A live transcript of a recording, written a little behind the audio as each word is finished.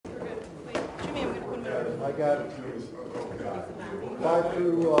I got 5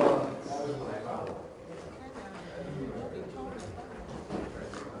 through. All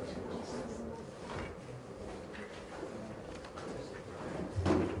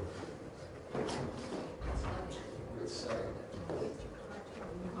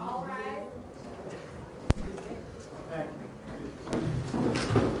right.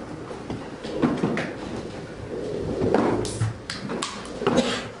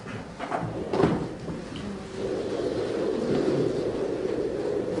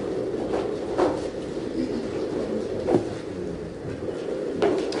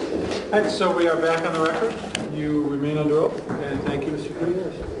 All right, so we are back on the record. You remain under oath, and thank you, Mr.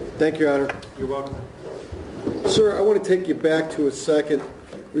 Gutierrez. Thank you, Your Honor. You're welcome. Sir, I want to take you back to a second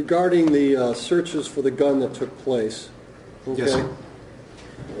regarding the searches for the gun that took place. Okay? Yes, sir.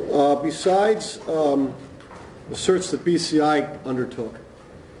 Besides the search that BCI undertook,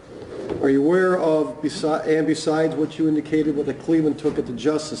 are you aware of, besides what you indicated, what the Cleveland took at the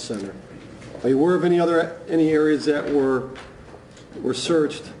Justice Center, are you aware of any areas that were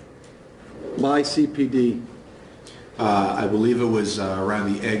searched by CPD? I believe it was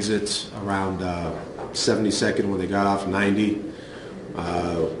around the exit, around 72nd when they got off 90,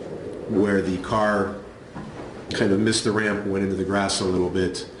 where the car kind of missed the ramp, went into the grass a little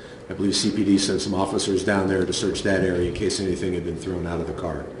bit. I believe CPD sent some officers down there to search that area in case anything had been thrown out of the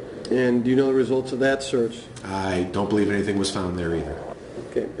car. And do you know the results of that search? I don't believe anything was found there either.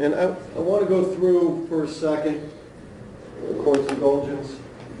 Okay, and I want to go through for a second the court's indulgence.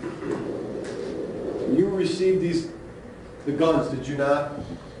 You received the guns, did you not?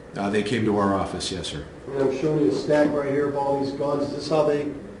 They came to our office, yes, sir. And I'm showing you a stack right here of all these guns. Is this how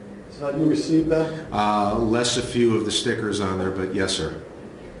you received them? Less a few of the stickers on there, but yes, sir.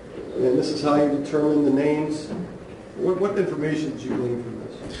 And this is how you determine the names? What information did you glean from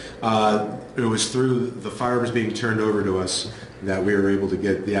this? It was through the firearms being turned over to us that we were able to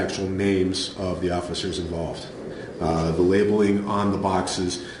get the actual names of the officers involved. The labeling on the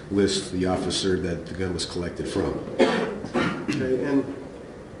boxes lists the officer that the gun was collected from. Okay, and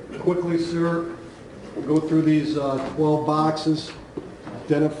quickly, sir, we'll go through these 12 boxes.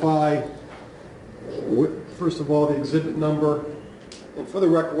 Identify, first of all, the exhibit number. And for the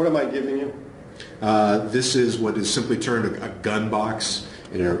record, what am I giving you? This is what is simply termed a gun box.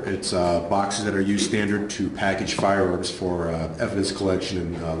 It's boxes that are used standard to package firearms for evidence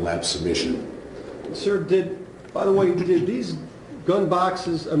collection and lab submission. Sir, by the way, did these gun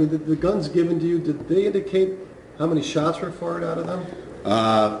boxes, the guns given to you, did they indicate how many shots were fired out of them?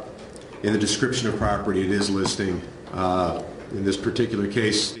 In the description of property, it is listing, in this particular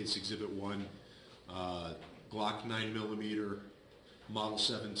case, it's Exhibit 1, Glock 9mm, Model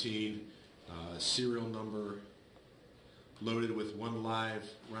 17, serial number, loaded with 1 live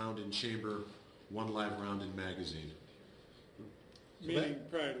round in chamber, 1 live round in magazine. Meaning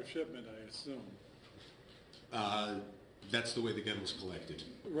prior to shipment, I assume. That's the way the gun was collected.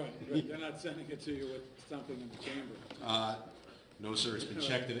 Right. They're not sending it to you with something in the chamber. No, sir. It's been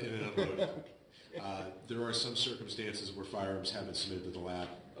checked in and unloaded. There are some circumstances where firearms haven't submitted to the lab.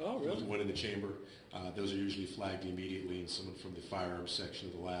 Oh, really? One in the chamber. Those are usually flagged immediately, and someone from the firearms section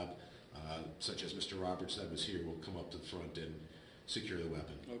of the lab, such as Mr. Roberts that was here, will come up to the front and secure the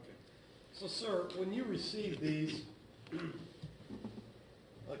weapon. Okay. So, sir, when you receive these,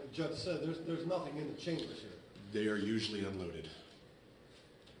 like the judge said, there's nothing in the chambers here. They are usually unloaded.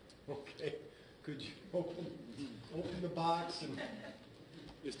 Okay. Could you open the box and...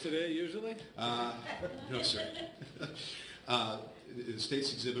 Is today usually? No, sir. It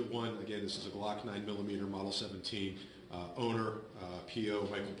states Exhibit 1. Again, this is a Glock 9mm Model 17. Owner, P.O.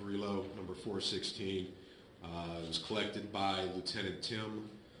 Michael Brelo, number 416. It was collected by Lieutenant Tim.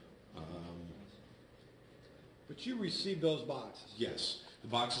 But you received those boxes? Yes. The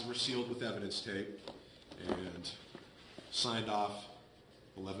boxes were sealed with evidence tape and signed off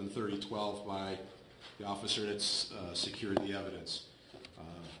 11/30/12 by the officer that's secured the evidence.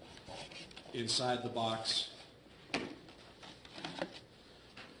 Inside the box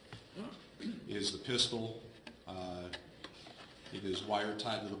is the pistol. It is wire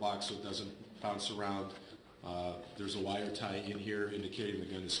tied to the box so it doesn't bounce around. There's a wire tie in here indicating the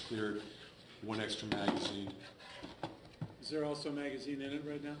gun is cleared. 1 extra magazine. Is there also a magazine in it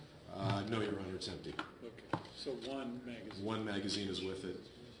right now? No, Your Honor, it's empty. Okay, so 1 magazine. 1 magazine is with it.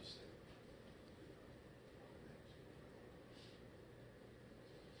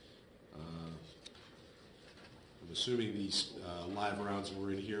 I'm assuming these live rounds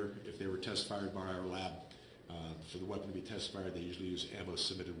were in here. If they were test fired by our lab, for the weapon to be test fired, they usually use ammo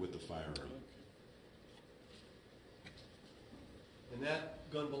submitted with the firearm. Okay. And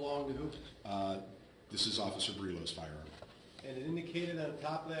that gun belonged to who? This is Officer Brelo's firearm. And it indicated on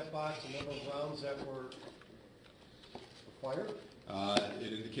top of that box the number of rounds that were fired?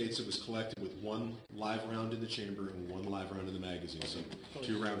 It indicates it was collected with 1 live round in the chamber and 1 live round in the magazine, so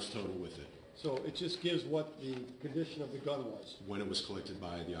 2 rounds total with it. So it just gives what the condition of the gun was? When it was collected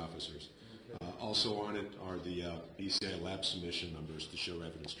by the officers. Okay. Also on it are the BCI lab submission numbers to show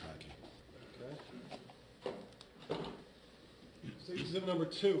evidence tracking. Okay. So exhibit number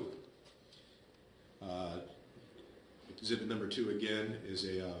 2. Exhibit number 2 again is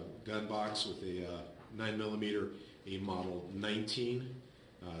a gun box with a 9mm, a model 19,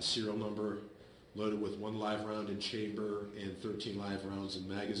 serial number, loaded with 1 live round in chamber and 13 live rounds in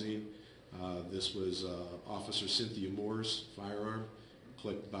magazine. This was Officer Cynthia Moore's firearm,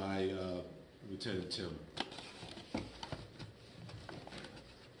 collected by Lieutenant Tim.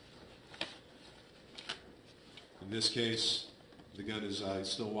 In this case, the gun is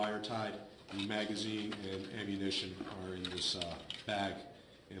still wire-tied. The magazine and ammunition are in this bag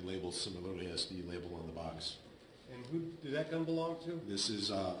and labeled similarly as the label on the box. And who did that gun belong to? This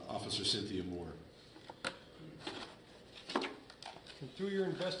is Officer Cynthia Moore. And through your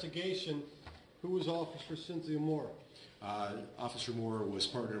investigation, who was Officer Cynthia Moore? Officer Moore was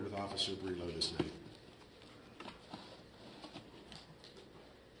partnered with Officer Brelo this night.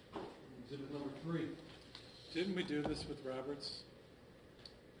 Exhibit number 3. Didn't we do this with Roberts?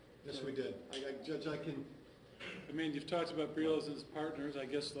 Yes, we did. Judge, I can... I mean, you've talked about Brelos and his partners. I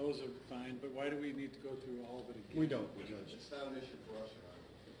guess those are fine, but why do we need to go through all of it again? We don't, Judge. It's not an issue for us, Your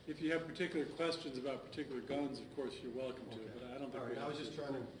Honor. If you have particular questions about particular guns, of course, you're welcome to, but I don't think All we right, I was just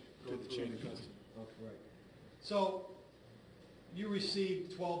trying to go do the through chain it. of custody. Okay, right. So, you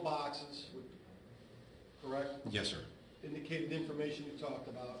received 12 boxes, correct? Yes, sir. Indicated the information you talked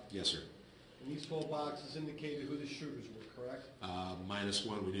about. Yes, sir. And these 12 boxes indicated who the shooters were, correct?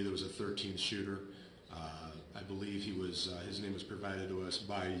 -1, we knew there was a 13th shooter. I believe he was. His name was provided to us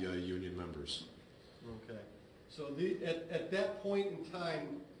by union members. Okay. So at that point in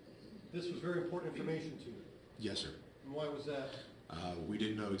time, this was very important information to you. Yes, sir. And why was that? We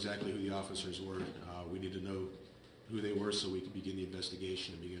didn't know exactly who the officers were. We needed to know who they were so we could begin the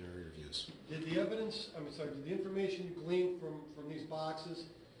investigation and begin our interviews. Did the evidence, did the information you gleaned from these boxes,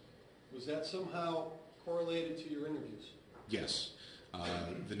 was that somehow correlated to your interviews? Yes.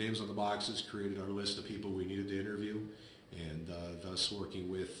 The names on the boxes created our list of people we needed to interview, and thus working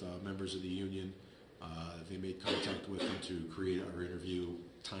with members of the union, they made contact with them to create our interview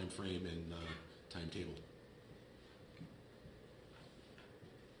time frame and timetable.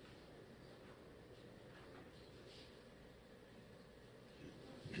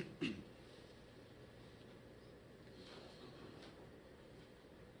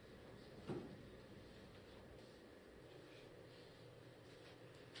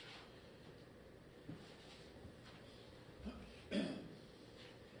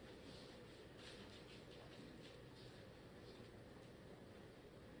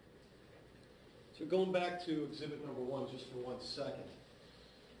 So going back to exhibit number 1 just for 1 second.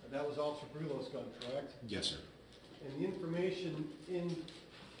 That was Officer Brelo's gun, correct? Yes, sir. And the information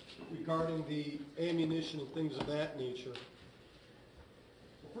regarding the ammunition and things of that nature.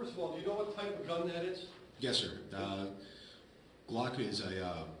 Well, first of all, do you know what type of gun that is? Yes, sir. Glock is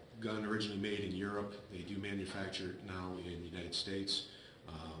a gun originally made in Europe. They do manufacture it now in the United States.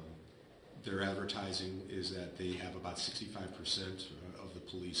 Their advertising is that they have about 65% of the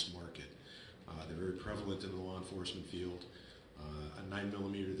police market. They're very prevalent in the law enforcement field. A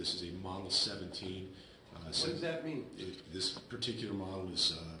 9mm, this is a model 17. What does that mean? This particular model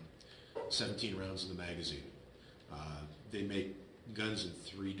is 17 rounds in the magazine. They make guns in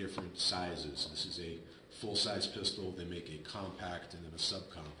 3 different sizes. This is a full-size pistol. They make a compact and then a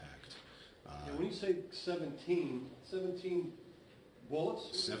subcompact. And when you say 17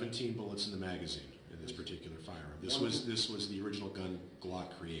 bullets? 17 bullets in the magazine in this particular firearm. This was the original gun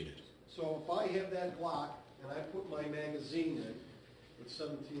Glock created. So if I have that Glock and I put my magazine in with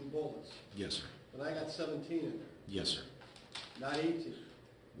 17 bullets, Yes, sir. then I got 17 in there, Yes, sir. not 18.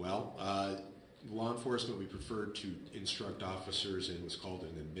 Well, law enforcement, we prefer to instruct officers in what's called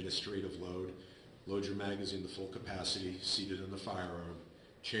an administrative load. Load your magazine to full capacity, seat it in the firearm,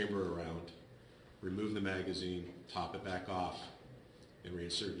 chamber around, remove the magazine, top it back off, and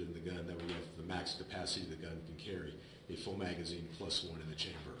reinsert it in the gun. That way you have the max capacity the gun can carry. A full magazine plus 1 in the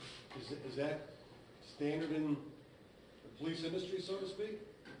chamber. Is that standard in the police industry, so to speak?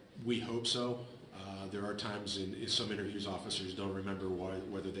 We hope so. There are times in some interviews officers don't remember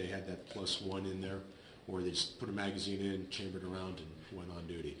whether they had that plus 1 in there, or they just put a magazine in, chambered around, and went on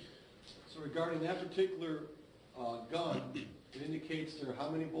duty. So regarding that particular gun, it indicates there are how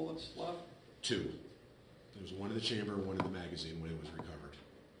many bullets left? 2. There was one in the chamber, one in the magazine when it was recovered.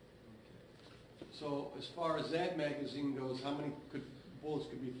 So as far as that magazine goes, how many bullets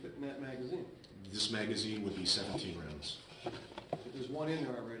could be fit in that magazine? This magazine would be 17 rounds. If there's one in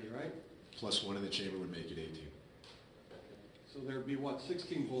there already, right? Plus one in the chamber would make it 18. So there'd be, what,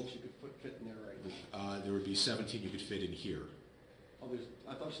 16 bullets you could fit in there right There would be 17 you could fit in here. Oh,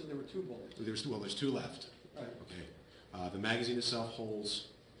 I thought you said there were 2 bullets. There's 2 left. Right. Okay. The magazine itself holds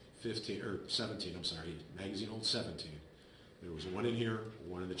 17, I'm sorry. The magazine holds 17. There was one in here,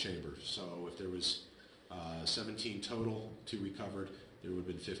 one in the chamber. So if there was 17 total, 2 recovered, there would have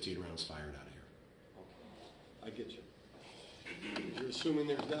been 15 rounds fired out of here. Okay. I get you. You're assuming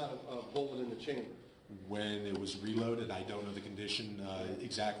there's not a bullet in the chamber. When it was reloaded, I don't know the condition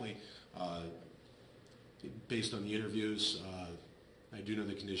exactly. Based on the interviews, I do know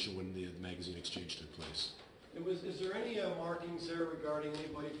the condition when the magazine exchange took place. Is there any markings there regarding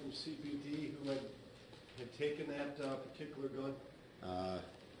anybody from CPD who had taken that particular gun?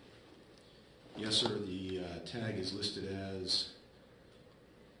 Yes, sir. The tag is listed as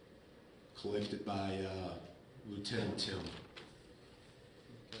collected by Lieutenant Tim.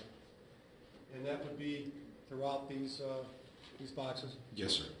 Okay. And that would be throughout these boxes?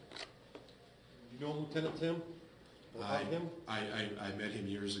 Yes, sir. You know Lieutenant Tim? I met him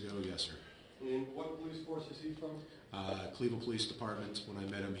years ago, yes, sir. And what police force is he from? Cleveland Police Department. When I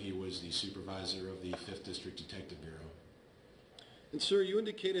met him, he was the supervisor of the 5th District Detective Bureau. And sir, you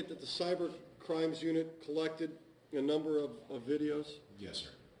indicated that the Cyber Crimes Unit collected a number of videos? Yes, sir.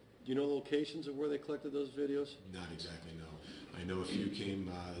 Do you know locations of where they collected those videos? Not exactly, no. I know a few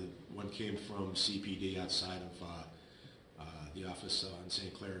came, one came from CPD outside of the office on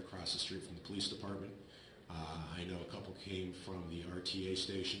St. Clair across the street from the police department. I know a couple came from the RTA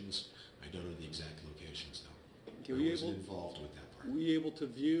stations. I don't know the exact locations, though. I wasn't involved with that part. Were you able to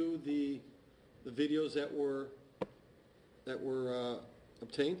view the videos that were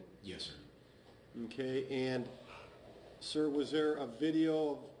obtained? Yes, sir. Okay, and sir, was there a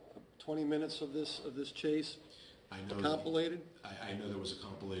video of 20 minutes of this chase I know compilated? I know there was a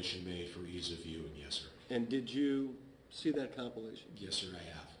compilation made for ease of viewing, yes, sir. And did you see that compilation? Yes, sir, I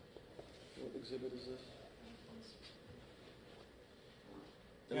have. What exhibit is this?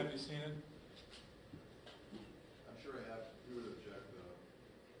 Have you seen it? I'm sure I have. You would object, though.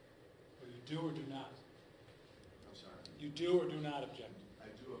 Or you do or do not? I'm sorry. You do or do not object? I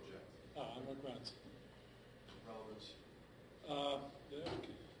do object. On what grounds? Relevance. Yeah,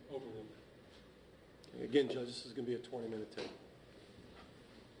 okay. Overruled. Again, Judge, this is going to be a 20-minute tape.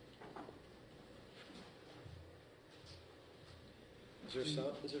 Is there sound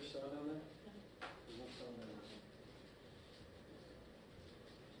on there? There's no sound on there.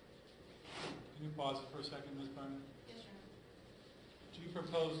 Can you pause it for a second, Ms. Barnett? Yes, Your Honor. Do you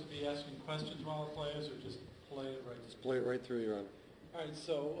propose to be asking questions while it plays, or just play it right? Just play it right through, Your Honor. All right,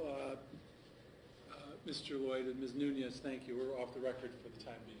 so Mr. Lloyd and Ms. Nunez, thank you. We're off the record for the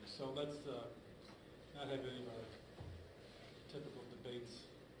time being. So let's not have any of our typical debates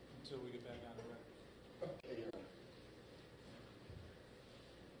until we get back on the record. Okay, Your Honor.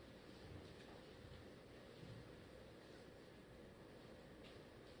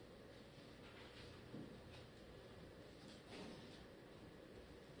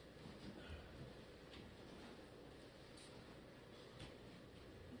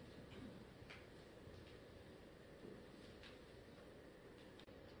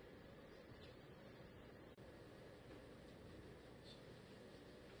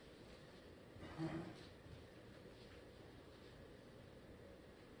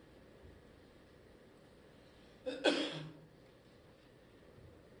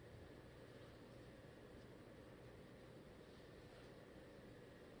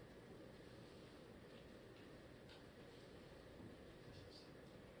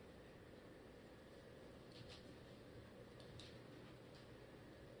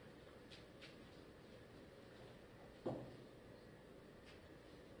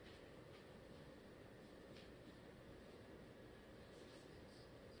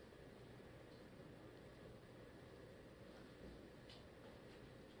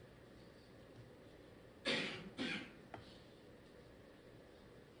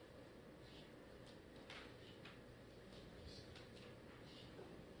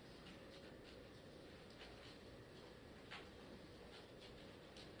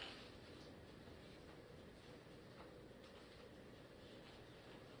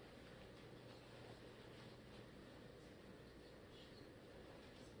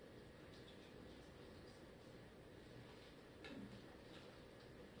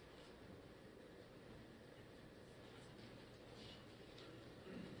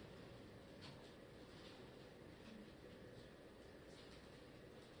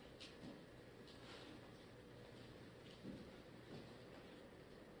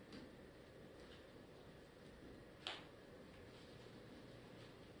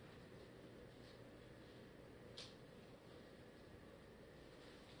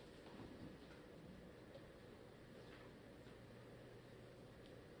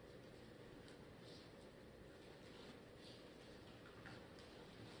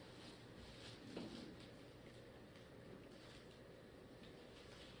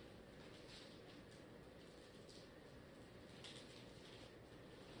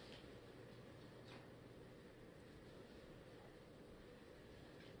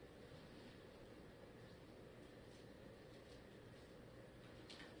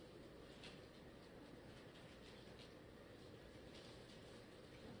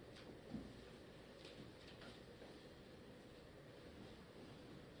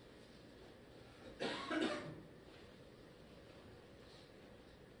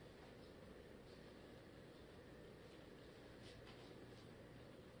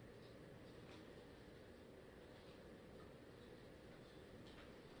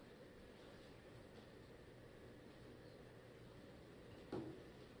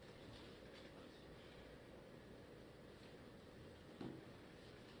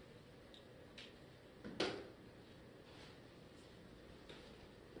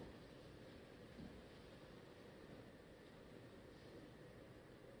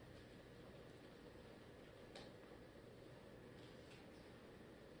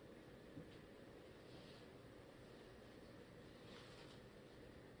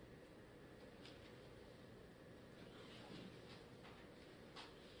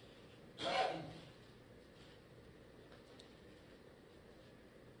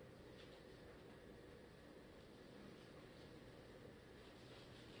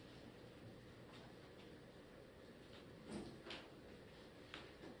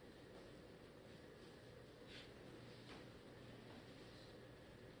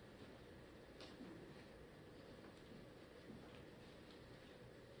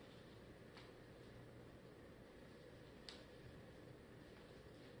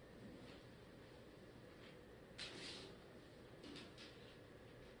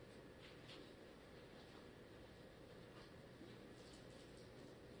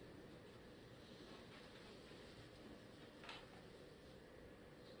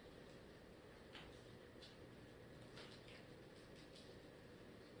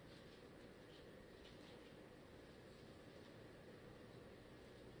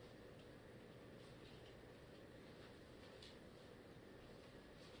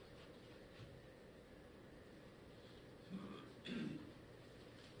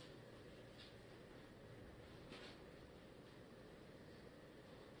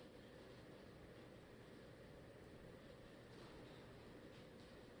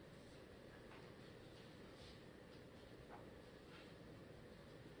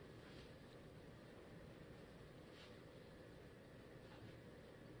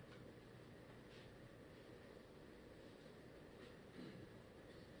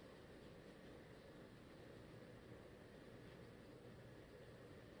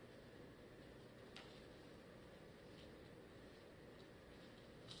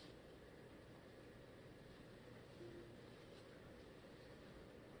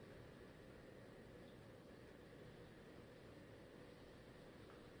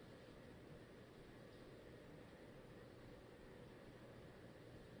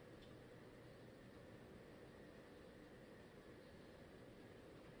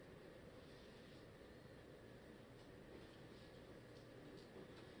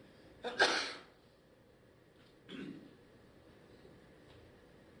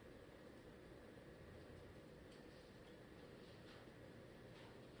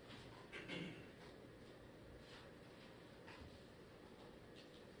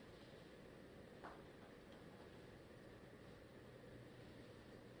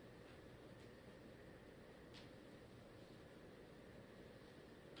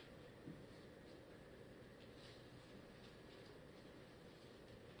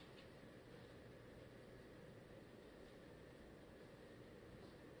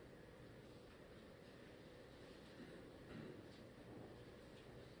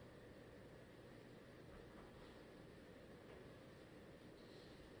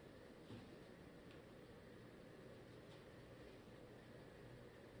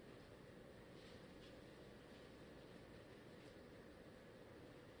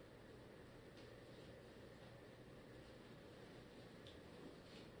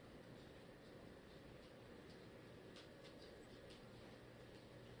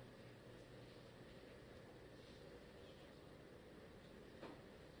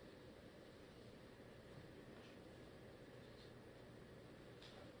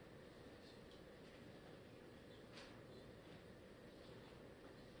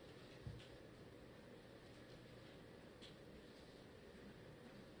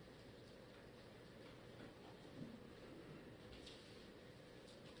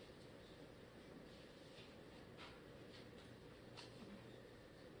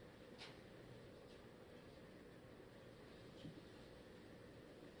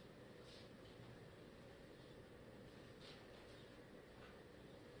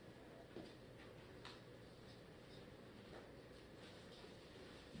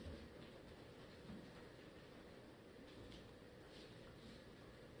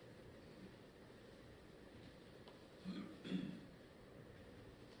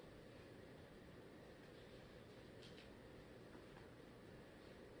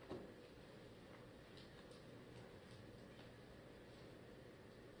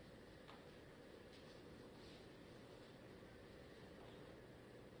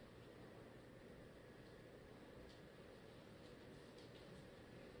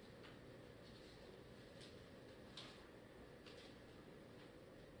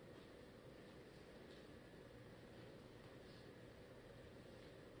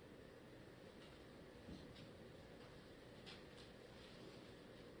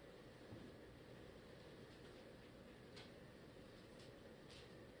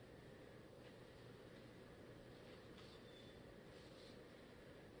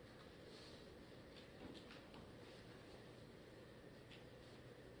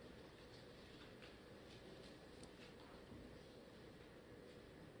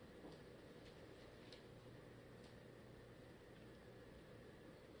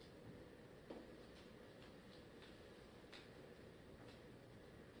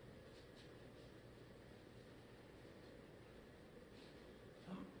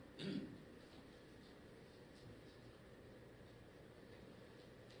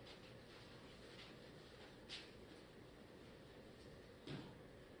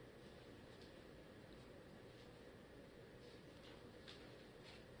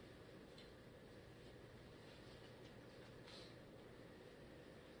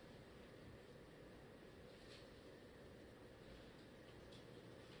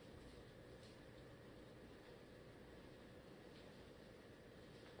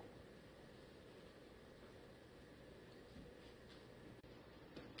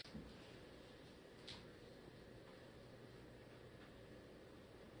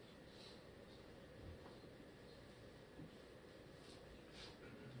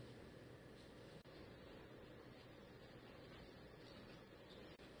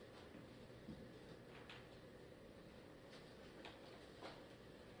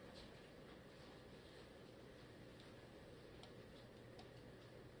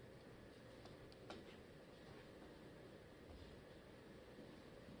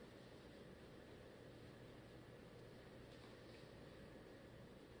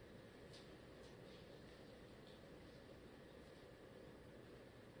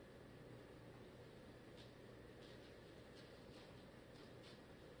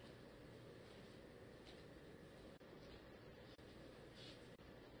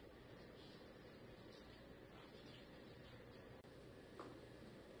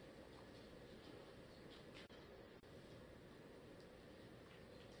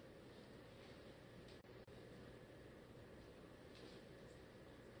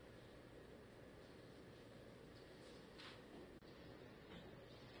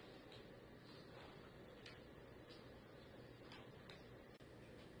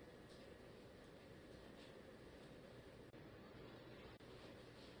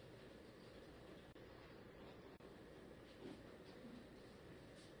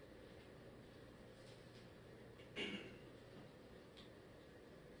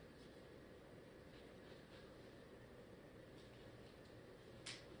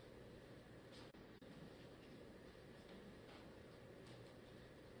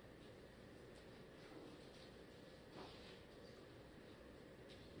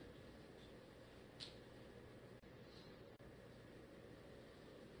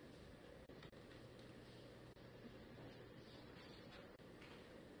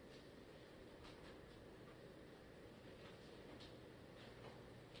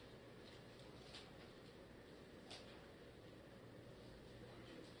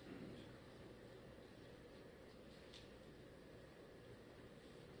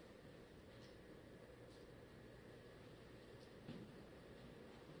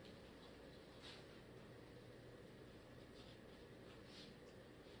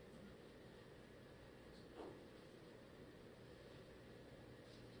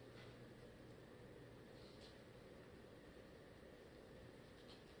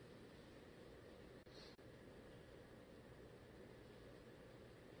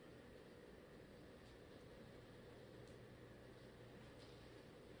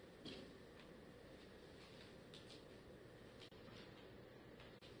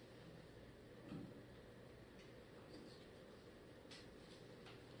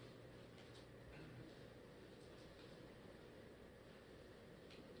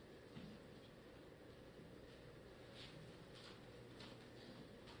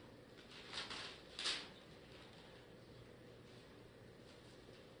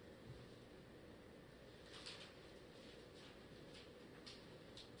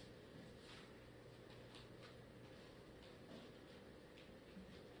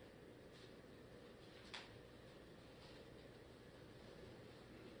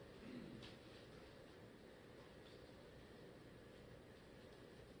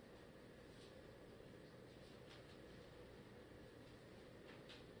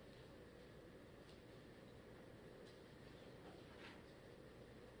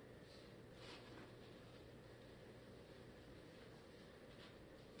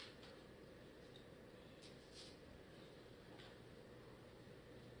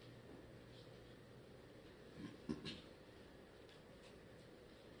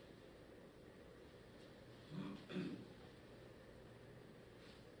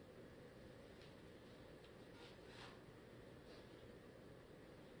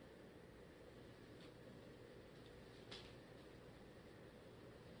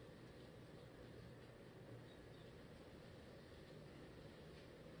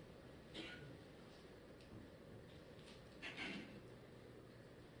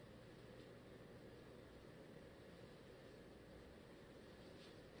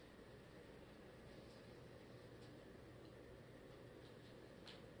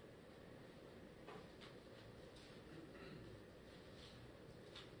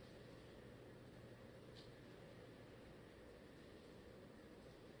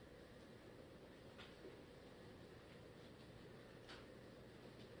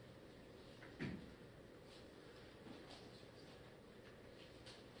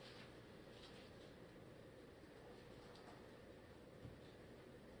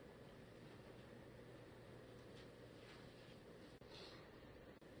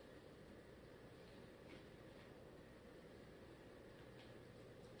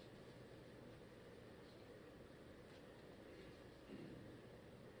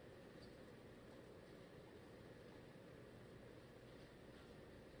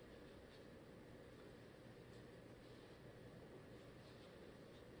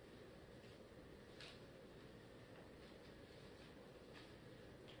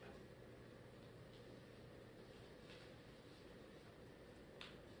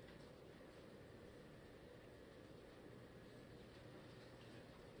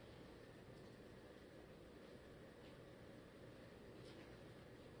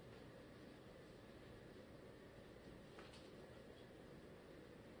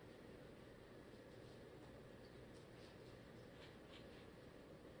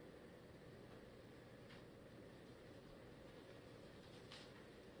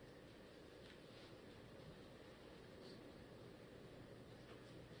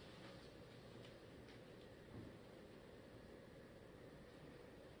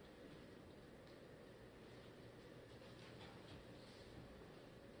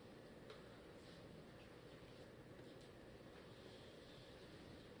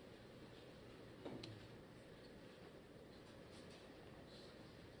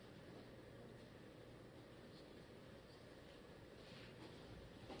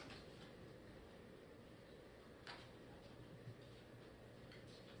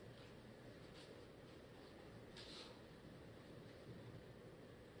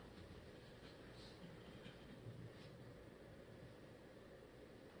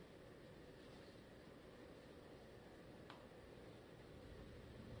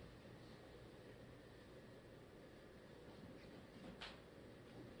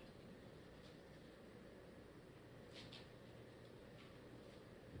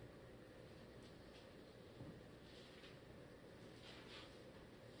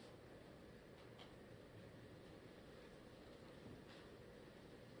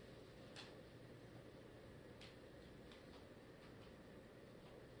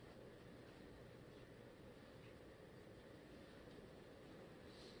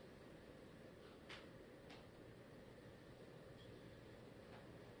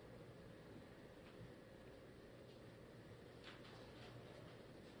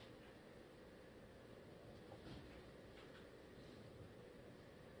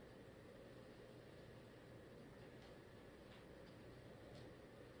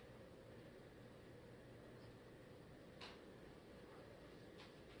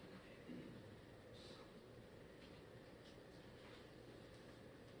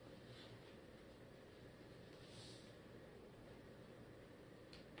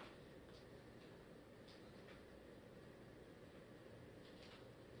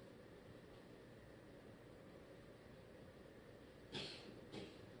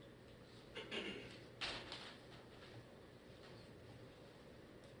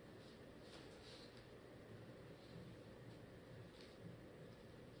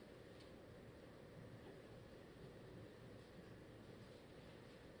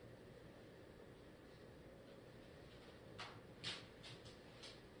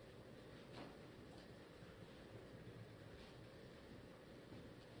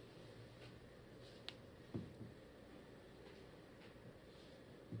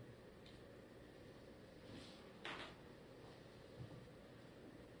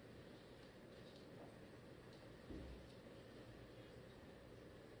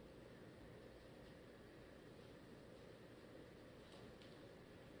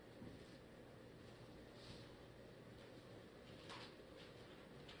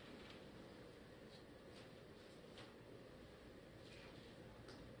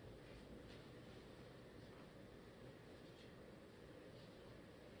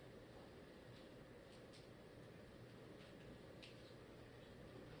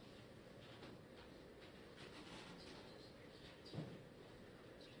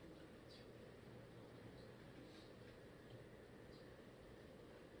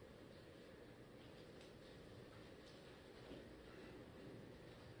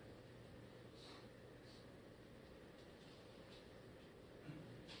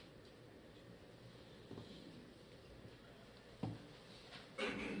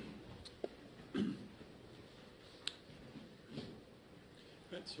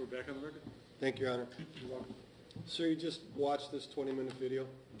 right, so we're back on the record? Thank you, Your Honor. You're welcome. Sir, you just watched this 20-minute video.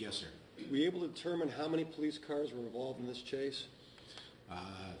 Yes, sir. Were you able to determine how many police cars were involved in this chase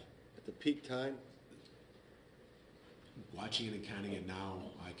at the peak time? Watching it and counting it now,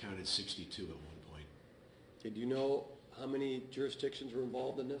 I counted 62 at one point. Did you know how many jurisdictions were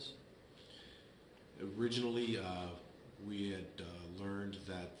involved in this? Originally, we had learned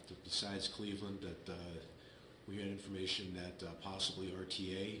that besides Cleveland, that we had information that possibly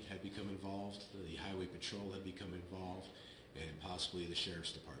RTA had become involved, the Highway Patrol had become involved, and possibly the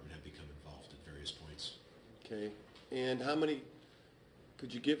Sheriff's Department had become involved at various points. Okay. And how many,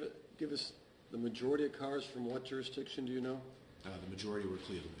 could you give us the majority of cars from what jurisdiction, do you know? The majority were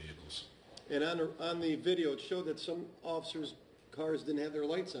Cleveland vehicles. And on the video, it showed that some officers' cars didn't have their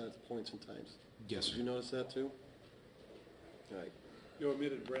lights on at points and times. Yes, sir. Did you notice that too? All right. You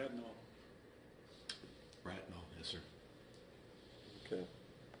omitted Bradnall. Bratnall, yes, sir. Okay.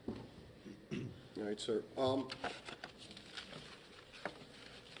 All right, sir.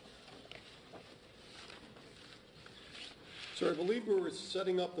 Sir, I believe we were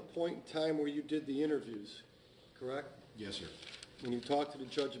setting up the point in time where you did the interviews, correct? Yes, sir. When you talked to the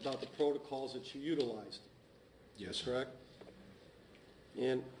judge about the protocols that you utilized, Yes, sir. correct?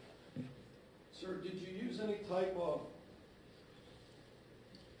 And, sir, did you use any type of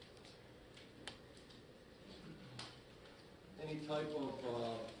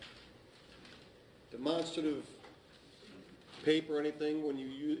demonstrative paper or anything when you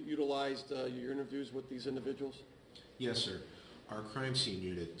utilized your interviews with these individuals? Yes, sir. Our crime scene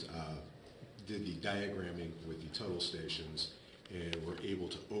unit did the diagramming with the total stations and were able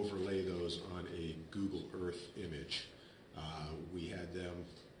to overlay those on a Google Earth image. We had them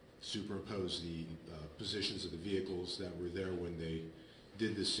superimpose the positions of the vehicles that were there when they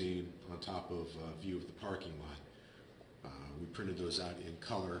did the scene on top of a view of the parking lot. We printed those out in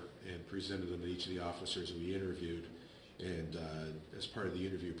color and presented them to each of the officers we interviewed, and as part of the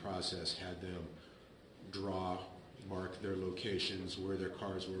interview process had them mark their locations, where their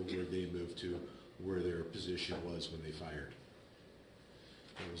cars were, where they moved to, where their position was when they fired.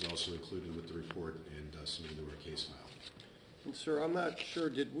 That was also included with the report and submitted to our case file. And sir, I'm not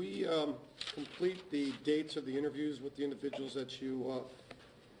sure, did we complete the dates of the interviews with the individuals that you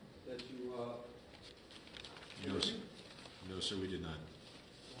No, sir. No, sir, we did not.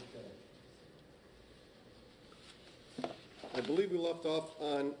 Okay. I believe we left off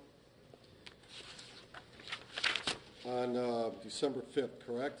on December 5th,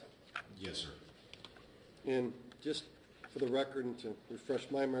 correct? Yes, sir. And just for the record and to refresh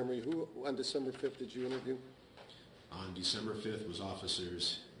my memory, who on December 5th did you interview? On December 5th was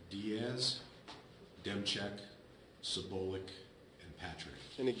officers Diaz, Demchek, Sobolik, and Patrick.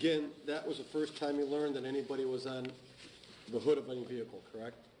 And again, that was the first time you learned that anybody was on the hood of any vehicle,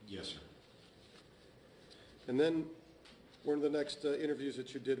 correct? Yes, sir. And then one of the next interviews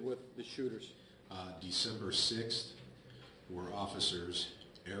that you did with the shooters? December 6th were officers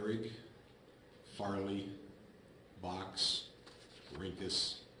Ehrig, Farley, Box,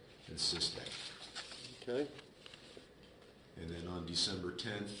 Rinkus, and Sistek. Okay. And then on December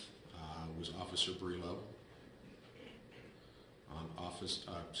 10th was Officer Brelo. On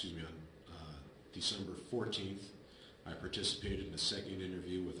December 14th, I participated in the second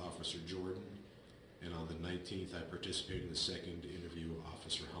interview with Officer Jordan, and on the 19th, I participated in the second interview with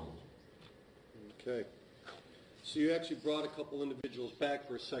Officer Hummel. Okay. So you actually brought a couple individuals back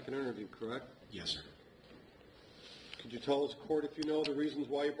for a second interview, correct? Yes, sir. Could you tell us, court, if you know the reasons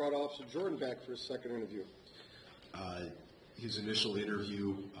why you brought Officer Jordan back for a second interview? His initial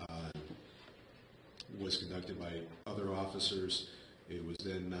interview was conducted by other officers. It was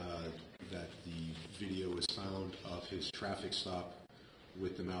then that the video was found of his traffic stop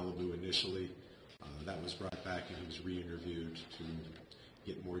with the Malibu initially. That was brought back and he was re-interviewed to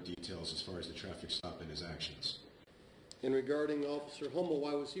get more details as far as the traffic stop and his actions. And regarding Officer Hummel,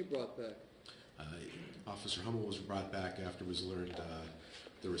 why was he brought back? Officer Hummel was brought back after it was learned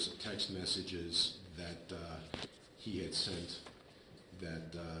there were some text messages that he had sent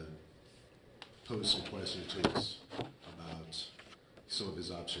that posed some questions to us about some of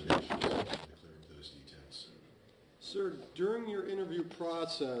his observations and declared those details. Sir, during your interview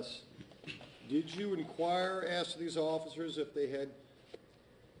process, did you inquire as to these officers if they had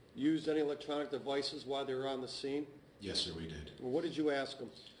used any electronic devices while they were on the scene? Yes, sir, we did. Well, what did you ask them?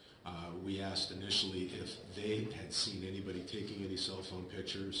 We asked initially if they had seen anybody taking any cell phone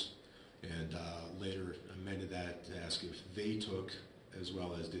pictures, and later amended that to ask if they took, as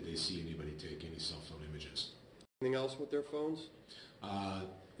well as did they see anybody take any cell phone images. Anything else with their phones?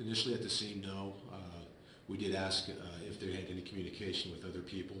 Initially at the scene, no. We did ask if they had any communication with other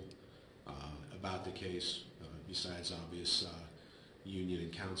people about the case, besides obvious union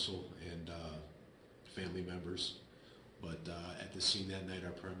and counsel and family members. But at the scene that night,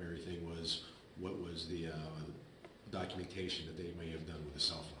 our primary thing was what was the documentation that they may have done with a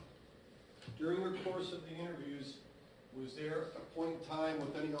cell phone. During the course of the interviews, was there a point in time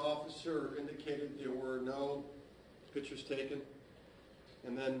with any officer indicated there were no pictures taken?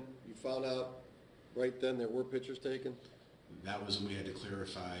 And then you found out right then there were pictures taken? That was when we had to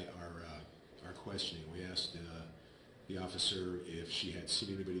clarify our questioning. We asked the officer if she had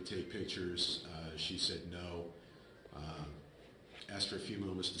seen anybody take pictures. She said no. Asked for a few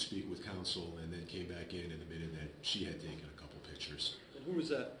moments to speak with counsel, and then came back in and admitted that she had taken a couple pictures. And who was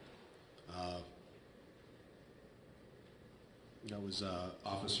that? That was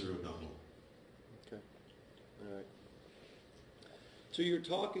Officer O'Donnell. Okay. All right. So you're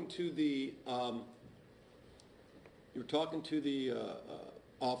talking to the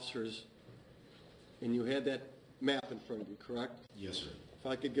officers, and you had that map in front of you, correct? Yes, sir. If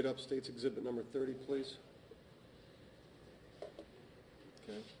I could get up State's Exhibit number 30, please.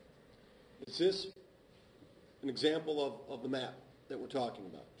 Okay. Is this an example of the map that we're talking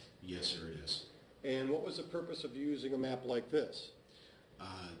about? Yes, sir, it is. And what was the purpose of using a map like this?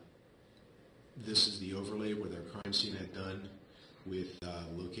 This is the overlay where their crime scene had done with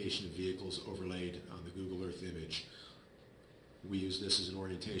location of vehicles overlaid on the Google Earth image. We use this as an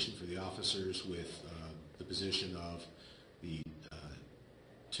orientation for the officers with the position of the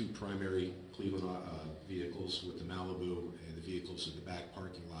two primary Cleveland vehicles with the Malibu and the vehicles in the back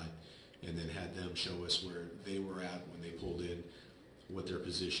parking lot, and then had them show us where they were at when they pulled in, what their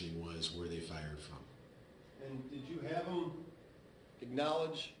positioning was, where they fired from. And did you have them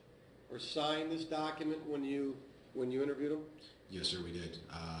acknowledge or sign this document when you interviewed them? Yes, sir, we did.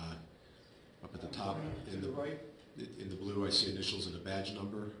 Up at the top, To the right? in the blue, I see initials and a badge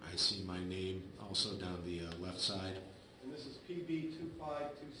number. I see my name also down the left side. And this is PB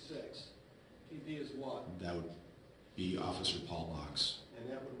 2526. PB is what? That would be Officer Paul Box, And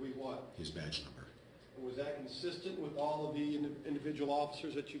that would be what? his badge number. And was that consistent with all of the individual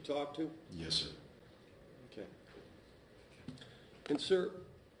officers that you talked to? Yes, sir. Okay. And sir,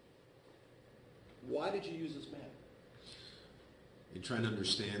 why did you use this map? In trying to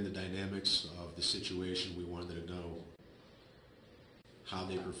understand the dynamics of the situation, we wanted to know how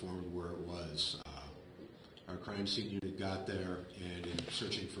they performed where it was. Our crime scene unit got there, and in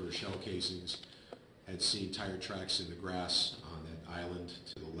searching for shell casings, had seen tire tracks in the grass on that island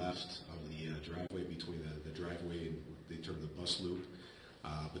to the left of the driveway, between the driveway and they term the bus loop,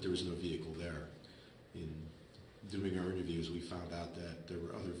 but there was no vehicle there. In doing our interviews, we found out that there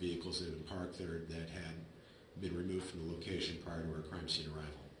were other vehicles that had been parked there that had been removed from the location prior to our crime scene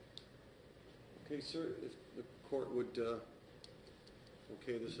arrival. Okay, sir, if the court would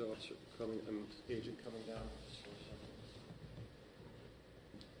okay this officer coming, agent coming down just for a second.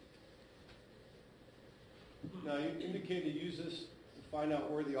 Now, you indicated you use this to find out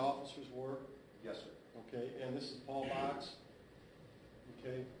where the officers were. Yes, sir. Okay, and this is Paul Box.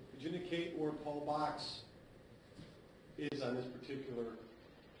 Okay, could you indicate where Paul Box is on this particular?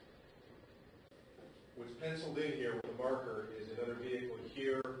 What's penciled in here with the marker is another vehicle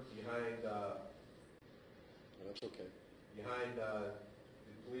here behind That's okay. the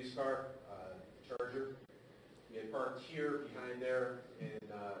police car, Charger. He had parked here behind there and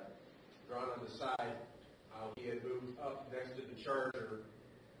drawn on the side. He had moved up next to the Charger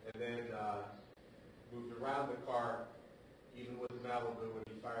and then moved around the car, even with the Malibu, when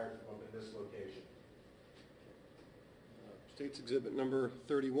he fired from up in this location. State's Exhibit number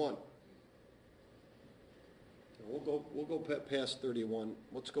 31. We'll go past 31.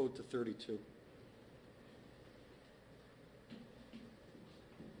 Let's go to 32.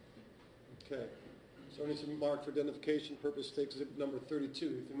 Okay. So it's marked for identification purpose. State's Exhibit number 32.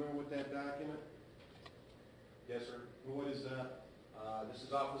 You familiar with that document? Yes, sir. And what is that? This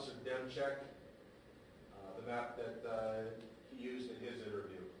is Officer Demchek, the map that he used in his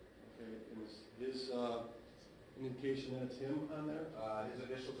interview. Okay. And is his indication that it's him on there? His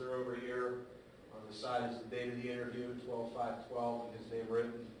initials are over here. On the side is the date of the interview, 12/5/12, and his name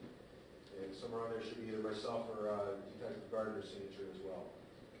written. And somewhere on there should be either myself or Detective Gardner's signature as well.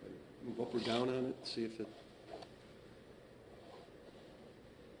 Okay. Move up or down on it. See if it.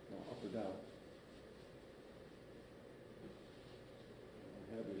 No, up or down.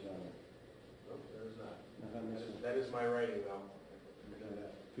 Headers on it. Nope, there is not. Not on this one. That is my writing, though.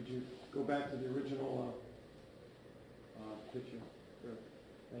 Could you go back to the original picture? Sure.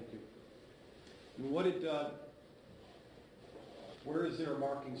 Thank you. And what did, where is there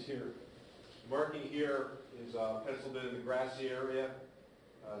markings here? marking here is penciled in the grassy area,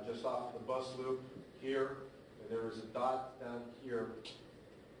 just off the bus loop here. And there was a dot down here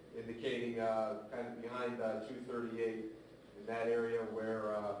indicating kind of behind 238 in that area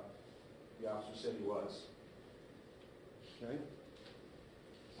where the officer said he was. Okay.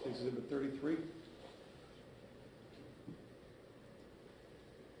 Exhibit 33.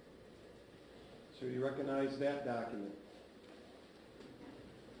 So you recognize that document?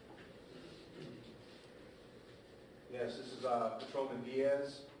 Yes, this is Patrolman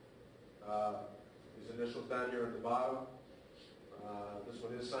Diaz. His initials down here at the bottom. This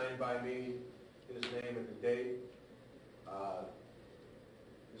one is signed by me, his name and the date.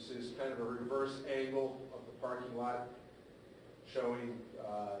 This is kind of a reverse angle of the parking lot, showing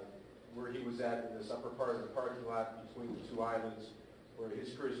where he was at in this upper part of the parking lot between the two islands, where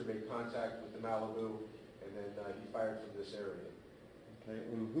his cruiser made contact with the Malibu, and then he fired from this area. Okay,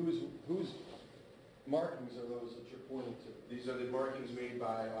 and whose markings are those that you're pointing to? These are the markings made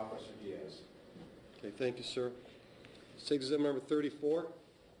by Officer Diaz. Okay, thank you, sir. Let's take exhibit number 34.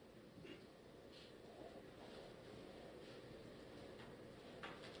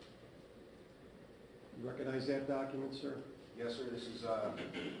 You recognize that document, sir? Yes, sir. This is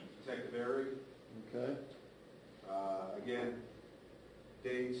Detective Airy. Okay. Again,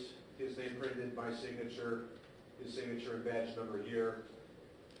 dates, his name printed, my signature, his signature and badge number here.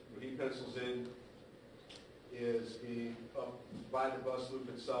 What he pencils in is being up by the bus loop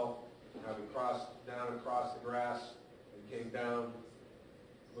itself, having crossed down across the grass and came down.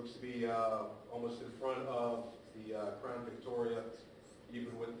 Looks to be almost in front of the Crown Victoria,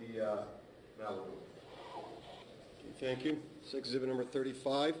 even with the Malibu. Okay, thank you. It's exhibit number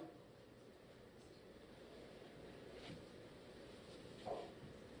 35.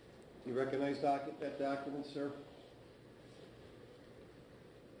 You recognize that document, sir?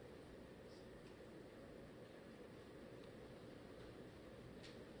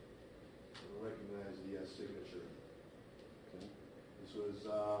 I recognize the signature. Okay. This was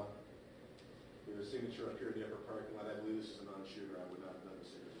there's a signature up here in the upper parking lot. I believe this is a non-shooter. I would not have done the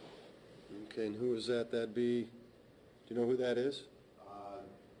signature. Okay, and who is that? That'd be, do you know who that is?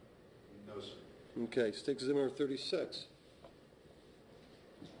 No, sir. Okay, stick exhibit number 36.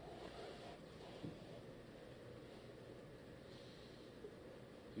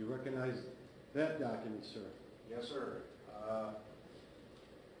 Do you recognize that document, sir? Yes, sir.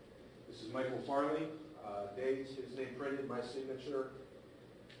 This is Michael Farley. Dates, his name printed, my signature.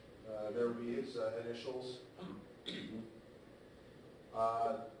 There would be his initials.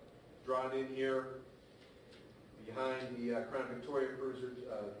 Drawn in here behind the Crown Victoria Cruiser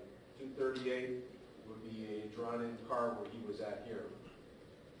 238 would be a drawn-in car where he was at here.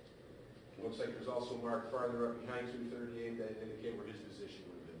 Looks like there's also marked farther up behind 238 that indicate where his position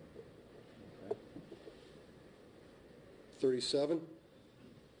would have been. Okay. 37.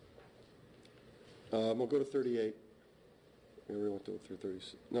 We'll go to 38. We went through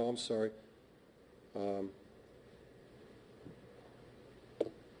 36. No, I'm sorry.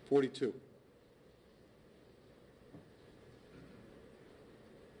 42.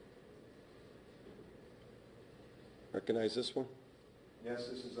 Recognize this one? Yes,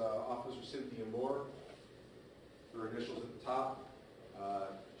 this is Officer Cynthia Moore. Her initials at the top.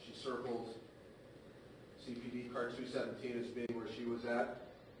 She circled CPD car 217 as being where she was at.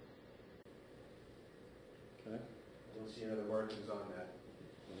 Okay. I don't see any other markings on that.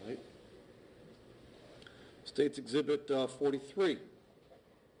 All right. State's Exhibit 43.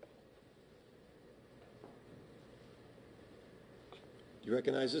 Do you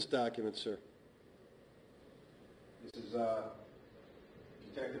recognize this document, sir? This is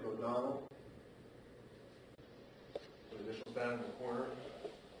Detective O'Donnell. The initials down in the corner,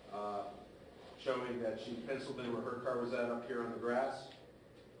 showing that she penciled in where her car was at up here on the grass,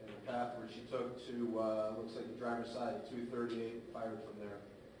 and the path where she took to, looks like the driver's side of 238, fired from there.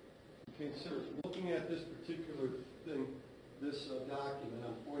 Okay, sir, looking at this particular thing, this document,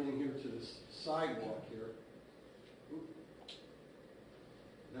 I'm pointing here to this sidewalk here.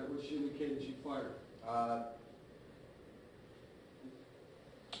 Is that what she indicated she fired?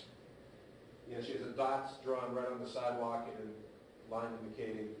 Yeah, she has a dots drawn right on the sidewalk and a line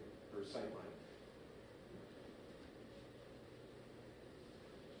indicating her sight line.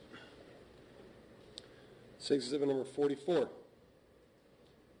 State's Exhibit number 44.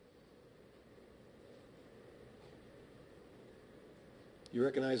 You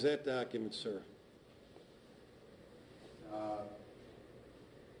recognize that document, sir?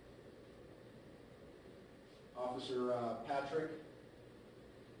 Officer Patrick,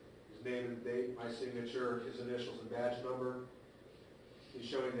 his name and date, my signature, his initials and badge number. He's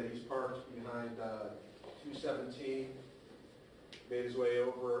showing that he's parked behind 217, made his way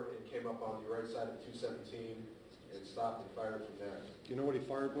over and came up on the right side of 217 and stopped and fired from there. Do you know what he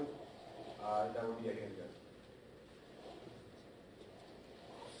fired with? That would be a handgun.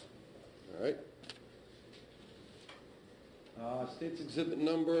 All right. State's exhibit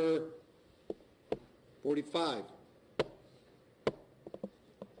number 45.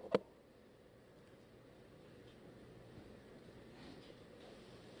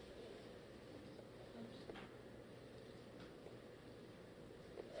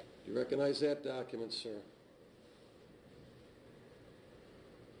 Do you recognize that document, sir?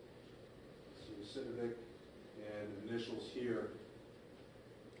 So the Civic and initials here.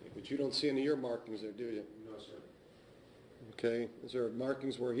 Okay, but you don't see any of your markings there, do you? No, sir. Okay. Is there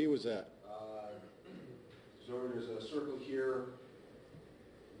markings where he was at? So there's a circle here,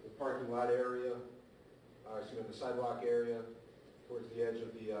 the parking lot area, the sidewalk area, towards the edge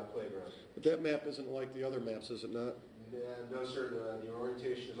of the playground. But that map isn't like the other maps, is it not? No, sir, the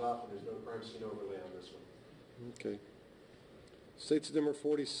orientation is off and there's no crime scene overlay on this one. Okay. State's number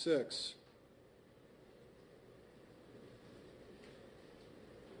 46.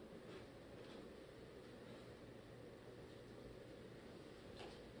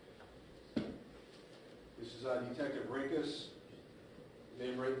 This is Detective Rinkus,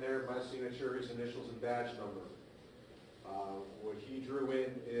 name right there, my signature, his initials and badge number. What he drew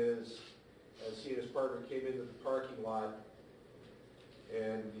in is, as he and his partner came into the parking lot,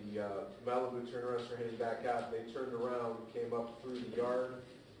 and the Malibu turners were heading back out, they turned around, came up through the yard,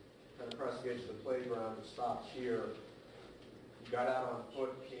 kind of across the edge of the playground, and stopped here. He got out on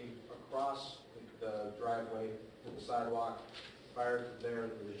foot, came across the driveway to the sidewalk, fired from there,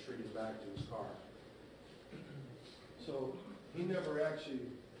 and retreated back to his car. So he never actually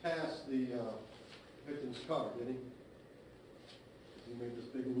passed the victim's car, did he? He made this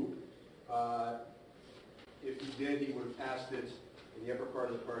big loop? If he did, he would have passed it in the upper part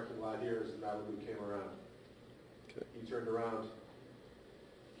of the parking lot here as the Malibu came around. Okay. He turned around,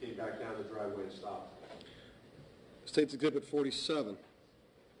 came back down the driveway and stopped. State's exhibit 47.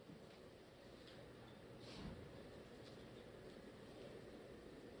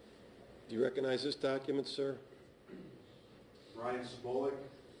 Do you recognize this document, sir? Ryan Smolik,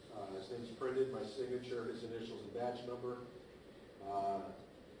 his name's printed, my signature, his initials and badge number,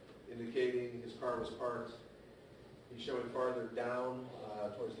 indicating his car was parked. He's showing farther down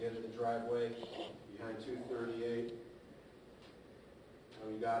towards the end of the driveway, behind 238.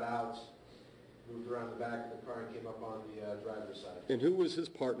 When he got out, moved around the back of the car and came up on the driver's side. And who was his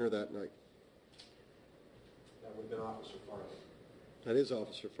partner that night? That would have been Officer Farley. That is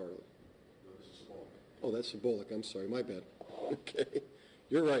Officer Farley. No, this is Smolik. Oh, that's Symbolic. I'm sorry. My bad. Okay.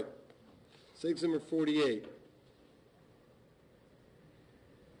 You're right. State's number 48.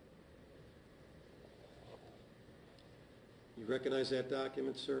 You recognize that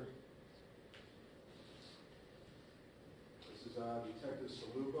document, sir? This is Detective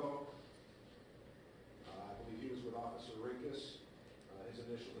Salupo. I believe he was with Officer Rinkus. His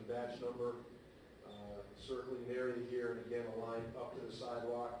initials and badge number. Circling an area here, and again a line up to the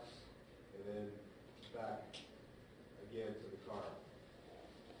sidewalk, and then back again to the car.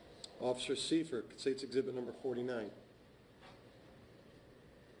 Officer Seifert, State's exhibit number 49.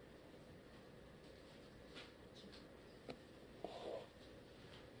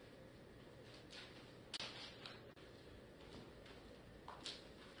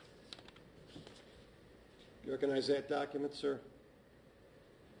 You recognize that document, sir?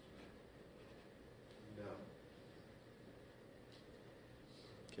 No.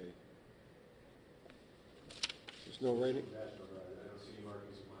 Okay. There's no writing? Badge number, I don't see any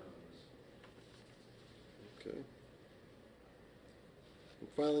markings of mine on this. Okay. And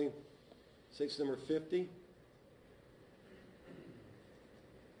finally, state's number 50.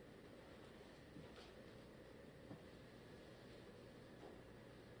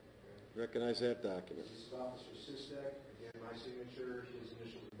 Recognize that document. This is Officer Sistek. Again, my signature, his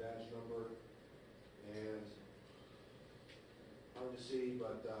initials and badge number, and hard to see,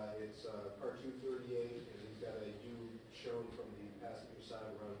 but it's car 238, and he's got a U shown from the passenger side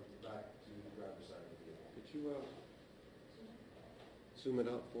around back to the driver's side of the vehicle. Could you zoom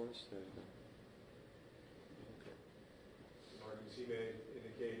it out for us? There you go. Okay. Markings he made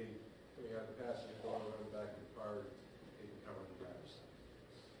indicating coming out the passenger door around the back of the car, taking cover on the driver's side.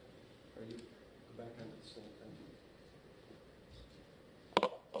 Are you go back onto the same thing?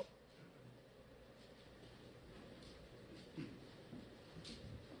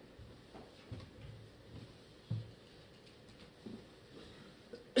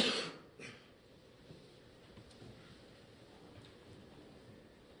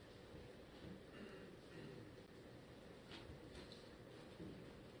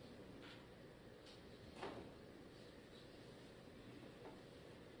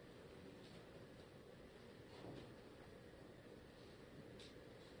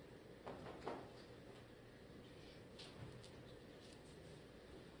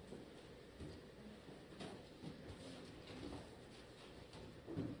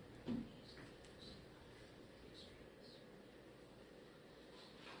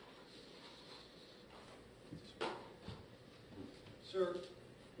 Sir,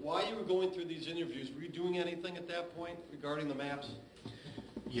 while you were going through these interviews, were you doing anything at that point regarding the maps?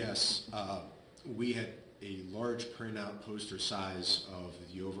 Yes, we had a large printout poster size of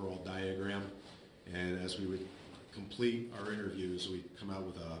the overall diagram, and as we would complete our interviews, we'd come out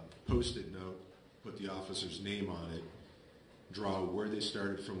with a post-it note, put the officer's name on it, draw where they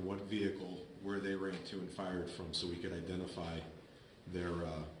started from, what vehicle, where they ran to and fired from, so we could identify their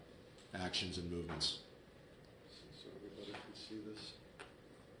actions and movements. So everybody can see this.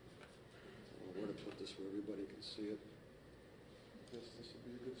 I don't know where to put this where everybody can see it. Guess this would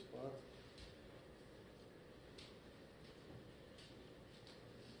be a good spot.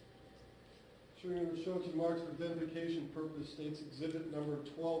 Showing the show to marks for identification purpose states exhibit number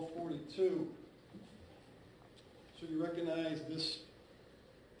 1242. So you recognize this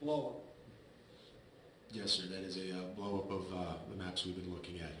blow-up? Yes, sir, that is a blow-up of the maps we've been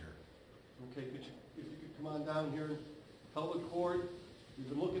looking at here. Okay, if you could come on down here and tell the court, you've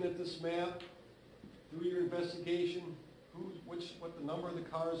been looking at this map, through your investigation, what the number of the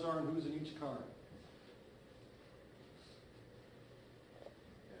cars are and who's in each car.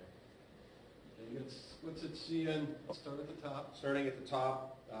 Okay, what's it CN? Start at the top. Starting at the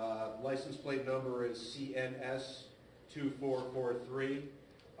top, license plate number is CNS 2443.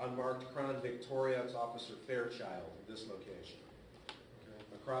 Unmarked Crown Victoria, it's Officer Fairchild at this location. Okay.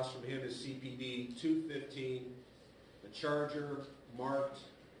 Across from him is CPD 215, the Charger, marked,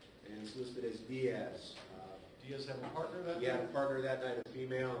 and it's listed as Diaz. Diaz have a partner that He had night? a partner that night, a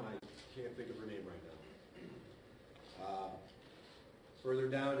female, and I can't think of her name right now. Further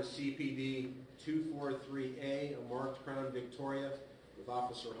down is CPD 243A, a marked Crown Victoria with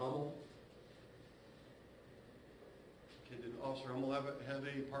Officer Hummel. Okay, did Officer Hummel have a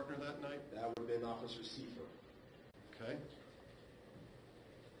partner that night? That would have been Officer Seifer. Okay.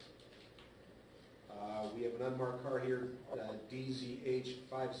 We have an unmarked car here, DZH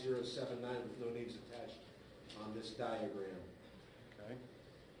 5079 with no names attached on this diagram. Okay.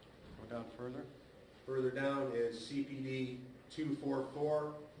 Go down further. Further down is CPD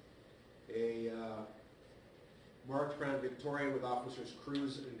 244, a marked Crown Victoria with Officers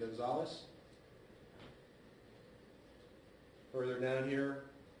Cruz and Gonzalez. Further down here,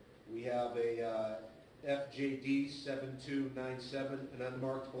 we have a FJD 7297, an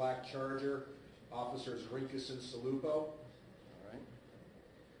unmarked black Charger, Officers Rinkus and Salupo. All right.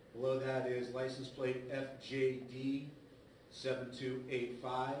 Below that is license plate FJD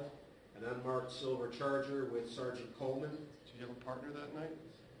 7285, an unmarked silver Charger with Sergeant Coleman. Did you have a partner that night?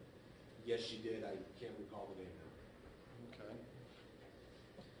 Yes, she did. I can't recall the name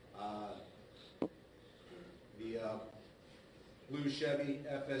now. Okay. The blue Chevy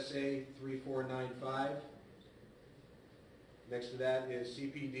FSA 3495. Next to that is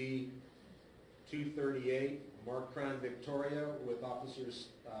CPD 238, marked Crown Victoria with Officers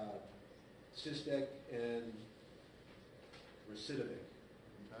Sistek and Recidivic.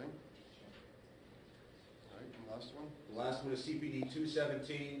 Okay. All right, and last one? The last one is CPD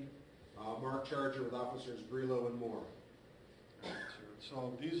 217, marked Charger with Officers Brelo and Moore. All right, sir.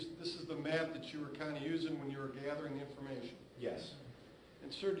 So this is the map that you were kind of using when you were gathering the information. Yes.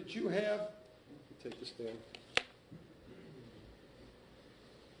 And sir, did you have, take this down.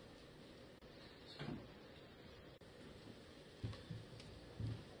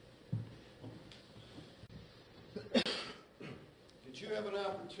 Did you have an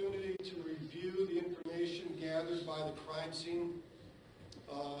opportunity to review the information gathered by the crime scene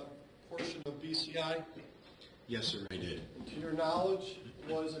portion of BCI? Yes, sir, I did. And to your knowledge,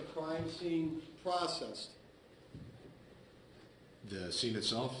 was a crime scene processed? The scene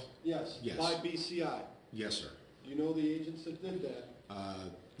itself? Yes. Yes. By BCI? Yes, sir. Do you know the agents that did that?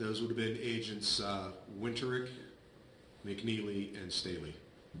 Those would have been agents Winterick, McNeely, and Staley.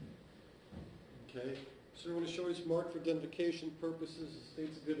 Okay. Sir, I want to show you some marked for identification purposes. It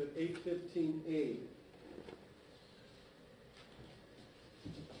states exhibit 815A.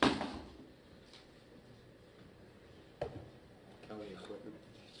 County equipment.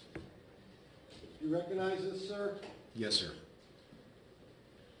 You recognize this, sir? Yes, sir.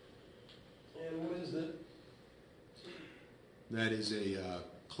 And what is it? That is a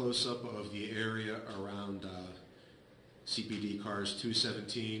close-up of the area around CPD cars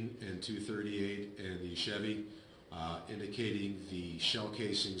 217 and 238 and the Chevy, indicating the shell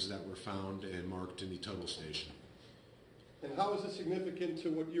casings that were found and marked in the total station. And how is it significant to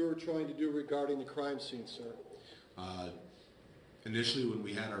what you were trying to do regarding the crime scene, sir? Initially, when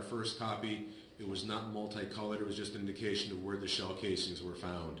we had our first copy, it was not multicolored. It was just an indication of where the shell casings were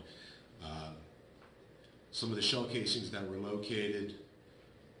found. Some of the shell casings that were located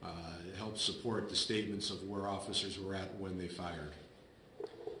helped support the statements of where officers were at when they fired.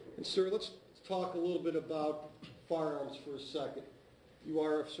 And sir, let's talk a little bit about firearms for a second. You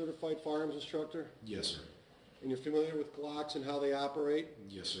are a certified firearms instructor, Yes, sir. and you're familiar with Glocks and how they operate?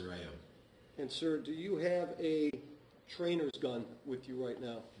 Yes, sir, I am. And sir, do you have a trainer's gun with you right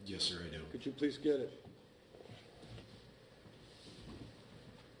now? Yes, sir, I do. Could you please get it?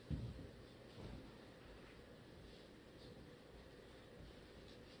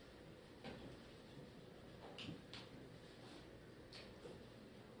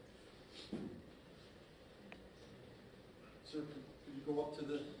 Sir, could you go up to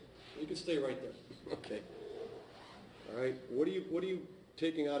the, you can stay right there. Okay. All right, what are you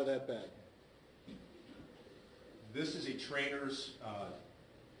taking out of that bag? This is a trainer's,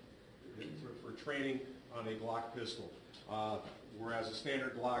 for training on a Glock pistol, whereas a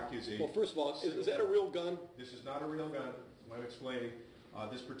standard Glock is a... Well, first of all, is that a real gun? This is not a real gun, as I'm explaining.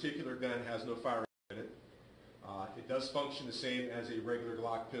 This particular gun has no firing in it. It does function the same as a regular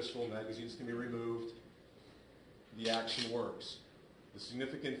Glock pistol. Magazines can be removed. The action works. The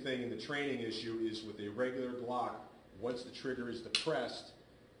significant thing in the training issue is with a regular Glock, once the trigger is depressed,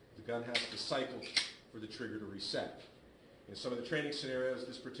 the gun has to cycle for the trigger to reset. In some of the training scenarios,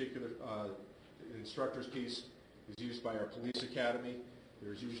 this particular instructor's piece is used by our police academy.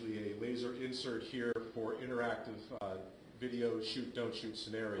 There's usually a laser insert here for interactive video shoot, don't shoot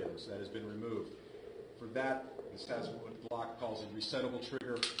scenarios. That has been removed. For that, this has what Glock calls a resettable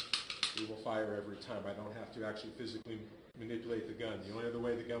trigger. We will fire every time. I don't have to actually physically manipulate the gun. The only other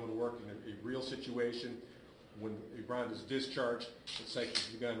way the gun would work in a real situation, when a round is discharged, it cycles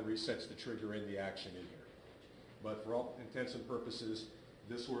the gun and resets the trigger in the action in here. But for all intents and purposes,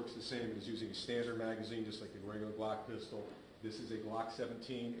 this works the same as using a standard magazine, just like a regular Glock pistol. This is a Glock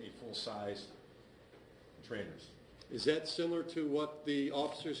 17, a full-size trainer's. Is that similar to what the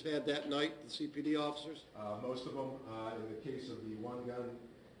officers had that night, the CPD officers? Most of them, in the case of the one gun,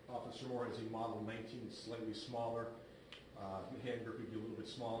 Officer Moore has a Model 19, slightly smaller. The hand grip would be a little bit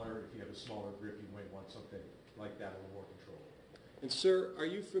smaller. If you have a smaller grip, you might want something like that, a little more control. And sir, are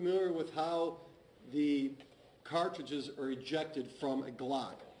you familiar with how the cartridges are ejected from a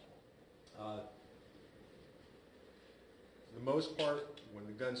Glock? For the most part, when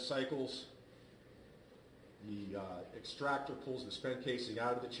the gun cycles, the extractor pulls the spent casing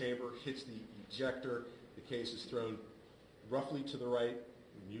out of the chamber, hits the ejector, the case is thrown roughly to the right,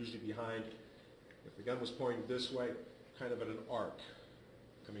 and usually behind. If the gun was pointing this way, kind of at an arc,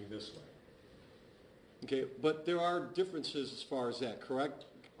 coming this way. Okay, but there are differences as far as that, correct?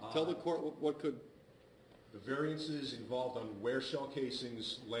 Tell the court what could... The variances involved on where shell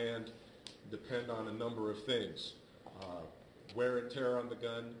casings land depend on a number of things. Wear and tear on the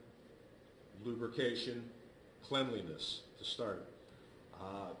gun, lubrication, cleanliness to start.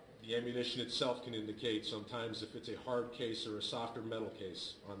 The ammunition itself can indicate sometimes if it's a hard case or a softer metal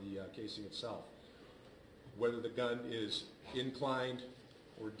case on the casing itself. Whether the gun is inclined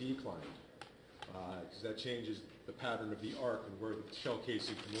or declined, because that changes the pattern of the arc and where the shell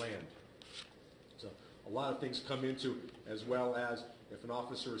casing can land. So a lot of things come into, as well as if an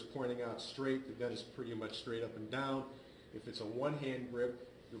officer is pointing out straight, the gun is pretty much straight up and down. If it's a one-hand grip,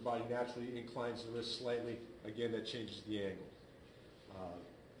 your body naturally inclines the wrist slightly. Again, that changes the angle.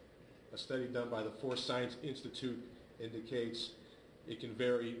 A study done by the Force Science Institute indicates it can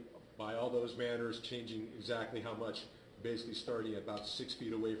vary by all those manners, changing exactly how much, basically starting at about 6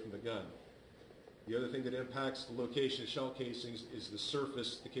 feet away from the gun. The other thing that impacts the location of shell casings is the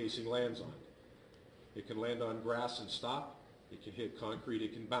surface the casing lands on. It can land on grass and stop. It can hit concrete.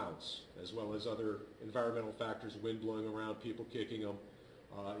 It can bounce, as well as other environmental factors, wind blowing around, people kicking them.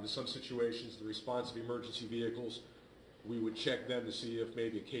 In some situations, the response of emergency vehicles, we would check them to see if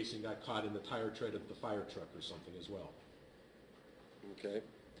maybe a casing got caught in the tire tread of the fire truck or something as well. Okay.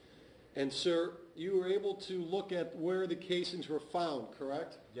 And sir, you were able to look at where the casings were found,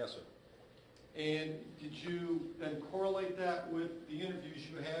 correct? Yes, sir. And did you then correlate that with the interviews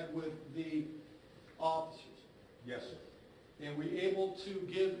you had with the officers? Yes, sir. And were you able to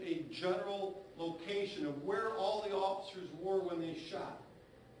give a general location of where all the officers were when they shot?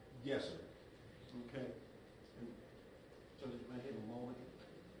 Yes, sir. Okay. And so did I have a moment?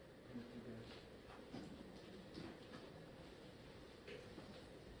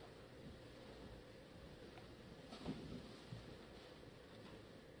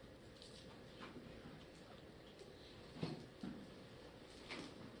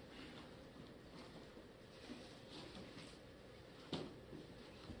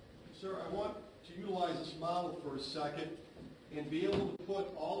 Sir, I want to utilize this model for a second and be able to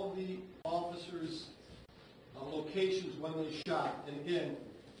put all of the officers' locations when they shot. And again,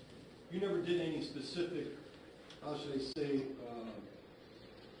 you never did any specific, how should I say,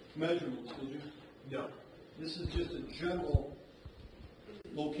 measurements, did you? No, This is just a general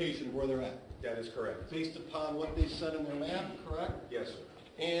location of where they're at, that is correct. based upon what they said in their map, correct? Yes, sir.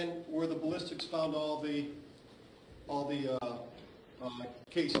 And where the ballistics found all the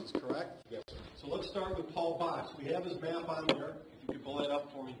casings, correct? Yes, sir. So let's start with Paul Box. We have his map on there. If you could pull that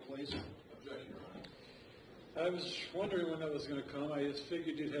up for me, please. Objection, Your Honor. I was wondering when that was going to come. I just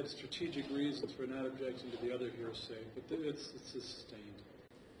figured you'd had strategic reasons for not objecting to the other hearsay, but it's sustained.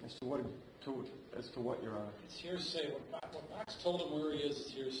 As to what, Your Honor? It's hearsay. What Box told him where he is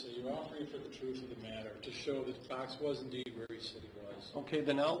hearsay. You're offering for the truth of the matter to show that Box was indeed where he said he was. Okay,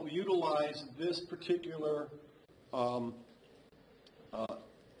 then I'll utilize this particular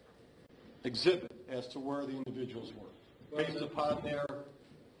exhibit as to where the individuals were, based upon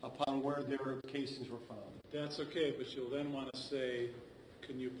where their casings were found. That's okay, but you'll then want to say,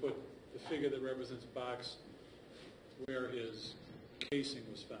 can you put the figure that represents Box where his casing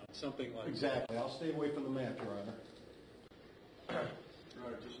was found? Something like Exactly. I'll stay away from the map, Your Honor. Your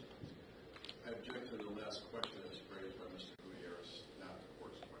Honor, I object to the last question that's raised by Mr. Gutierrez, not the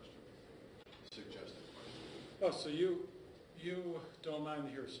court's question, suggested question. Oh, so you don't mind the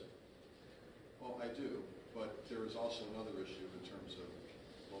hearsay? Well, I do, but there is also another issue in terms of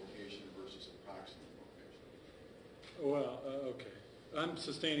location versus approximate location. Well, okay. I'm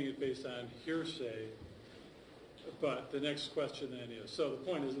sustaining it based on hearsay, but the next question then is, so the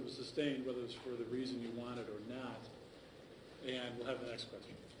point is it was sustained whether it's for the reason you wanted or not, and we'll have the next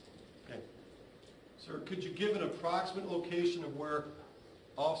question. Okay. Sir, could you give an approximate location of where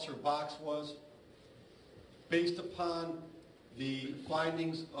Officer Box was, based upon the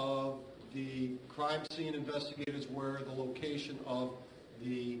findings of the crime scene investigators where the location of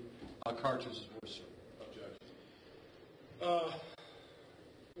the cartridges were, sir? Objection.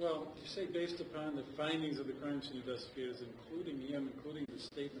 Well, you say based upon the findings of the crime scene investigators, including the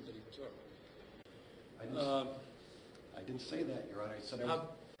statement that he took. I didn't say that, Your Honor. I said How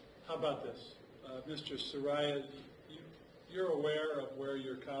about this? Mr. Soraya, you're aware of where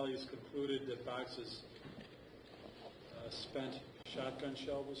your colleagues concluded that Box's spent shotgun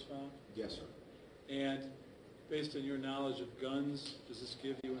shell was found? Yes, sir. And based on your knowledge of guns, does this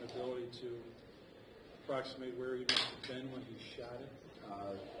give you an ability to approximate where he must have been when he shot it?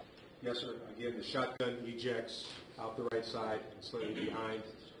 Yes, sir. Again, the shotgun ejects out the right side, slightly behind.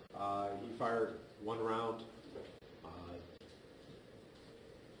 He fired one round.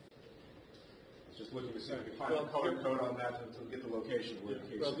 Just looking to see if we can find a color code on that to get the location where the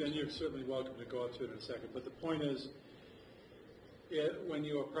case Well, is. then you're certainly welcome to go up to it in a second. But the point is, when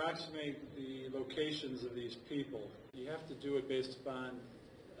you approximate the locations of these people, you have to do it based upon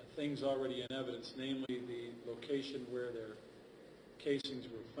things already in evidence, namely the location where their casings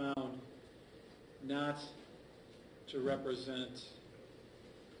were found, not to represent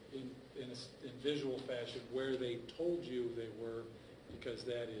in visual fashion where they told you they were, because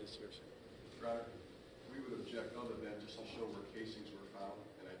that is hearsay. Your Honor, we would object other than just to show where casings were found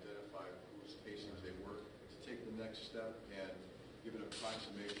and identify whose casings they were. To take the next step and give an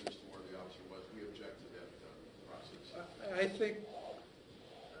approximation as to where the officer was, we object to that process. I think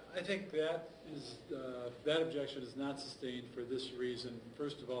that is that objection is not sustained for this reason.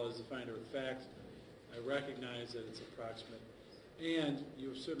 First of all, as a finder of fact, I recognize that it's approximate, and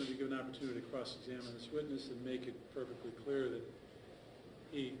you've certainly been given an opportunity to cross-examine this witness and make it perfectly clear that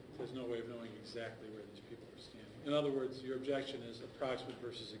he has no way of knowing exactly where these people are standing. In other words, your objection is approximate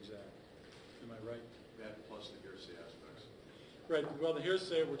versus exact. Am I right? That plus the hearsay aspects. Right. Well, the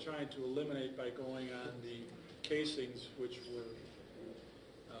hearsay we're trying to eliminate by going on the casings which were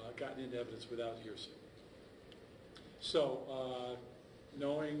gotten into evidence without hearsay. So,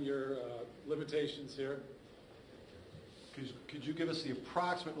 knowing your limitations here, could you give us the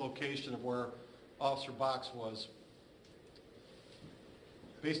approximate location of where Officer Box was,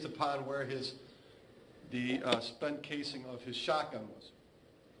 based upon where the spent casing of his shotgun was?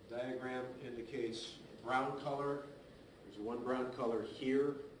 The diagram indicates brown color. There's one brown color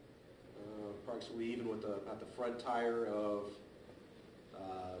here, approximately even with at the front tire of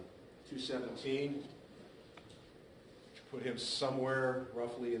 217. Put him somewhere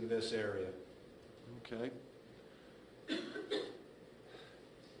roughly in this area. Okay.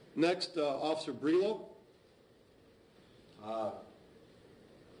 Next, Officer Brelo.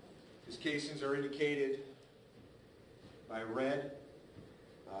 His casings are indicated by red.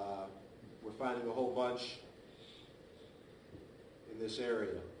 We're finding a whole bunch in this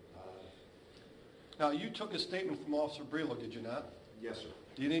area. Now, you took a statement from Officer Brelo, did you not? Yes, sir.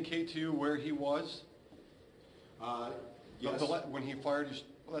 Did he indicate to you where he was? Yes. When he fired his...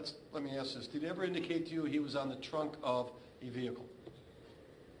 Let me ask this. Did he ever indicate to you he was on the trunk of a vehicle?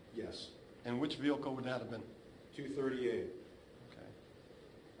 Yes. And which vehicle would that have been? 238. Okay.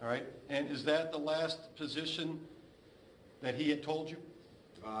 All right. And is that the last position that he had told you?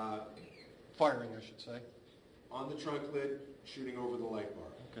 Firing, I should say. On the trunk lid, shooting over the light bar.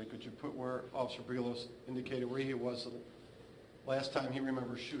 Okay. Could you put where Officer Brelo indicated where he was the last time he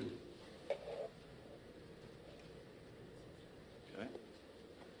remembers shooting? Okay.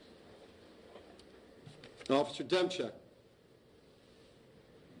 Officer Demchek.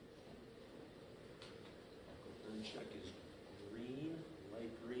 Check is green, light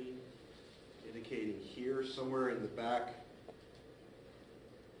green, indicating here, somewhere in the back.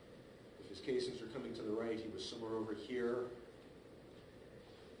 If his casings are coming to the right, he was somewhere over here.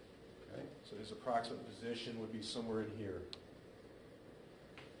 Okay. So his approximate position would be somewhere in here.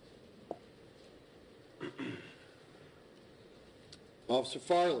 Officer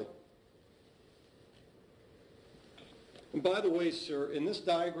Farley. And by the way, sir, in this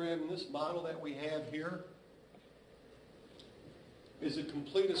diagram, in this model that we have here, is it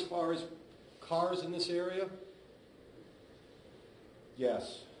complete as far as cars in this area?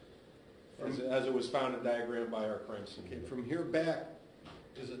 Yes, as it was found in diagram by our crime scene. Okay, from here back,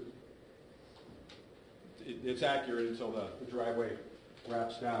 is it? It's accurate until the driveway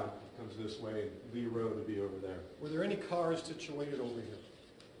wraps down, comes this way, and Lee Road would be over there. Were there any cars situated over here?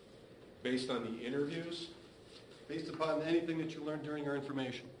 Based on the interviews, Based upon anything that you learned during your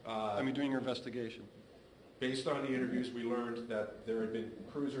information? During your investigation? based on the interviews, we learned that there had been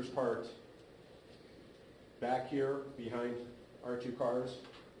cruisers parked back here behind our two cars,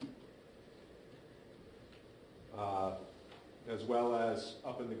 as well as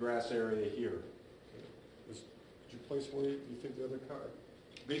up in the grass area here. Did you place where you think the other car?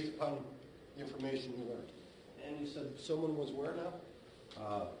 Based upon the information you learned. And you said someone was where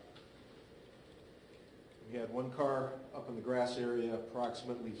now? We had one car up in the grass area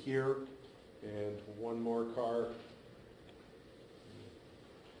approximately here, and one more car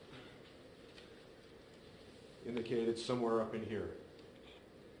indicated somewhere up in here,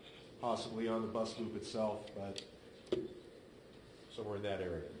 possibly on the bus loop itself, but somewhere in that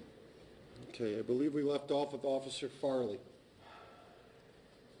area. Okay, I believe we left off with Officer Farley.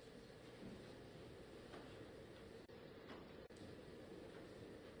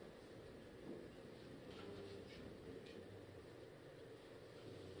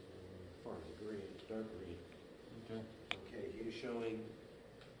 Dark green. Okay. Okay, he's showing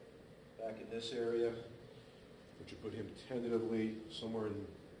back in this area, which would put him tentatively somewhere in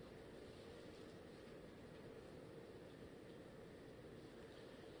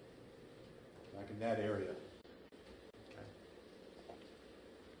back in that area. Okay.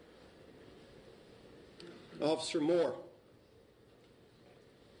 Officer Moore.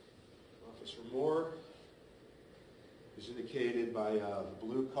 Officer Moore is indicated by the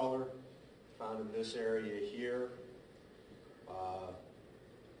blue color found in this area here.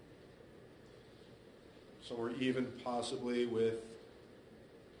 Somewhere even possibly with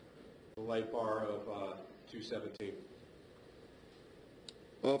the light bar of 217.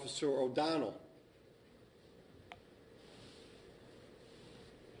 Officer O'Donnell.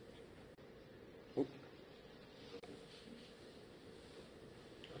 Do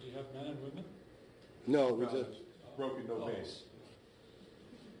you have men and women? No, we just... Broken no base.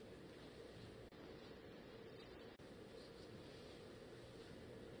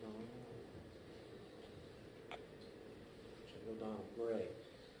 O'Donnell Gray.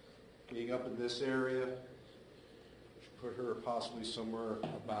 Being up in this area, should put her possibly somewhere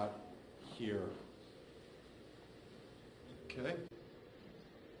about here. Okay.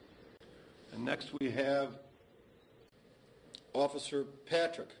 And next we have Officer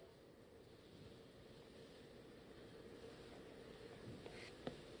Patrick.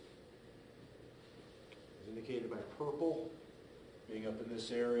 Is indicated by purple, being up in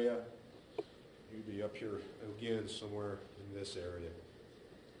this area. You'd be up here again somewhere in this area.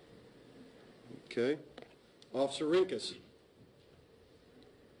 Okay. Officer Rinkus.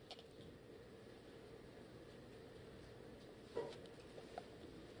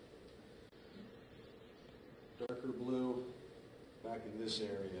 Darker blue, back in this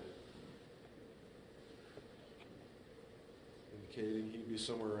area. Indicating he'd be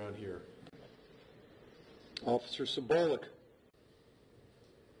somewhere around here. Officer Sobolik.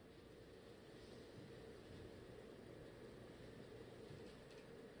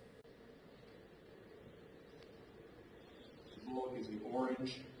 Symbolic is the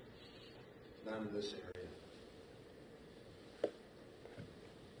orange, down in this area.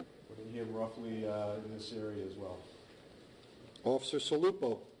 Putting him roughly in this area as well. Officer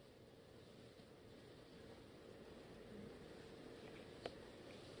Salupo.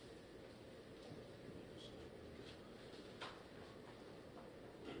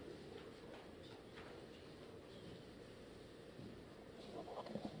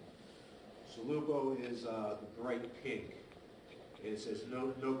 Lupo is the bright pink. It says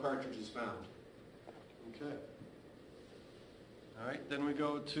no cartridges found. Okay. All right, then we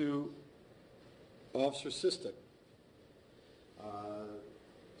go to Officer Sistek.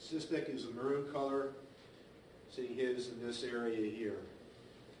 Sistek is a maroon color. See his in this area here.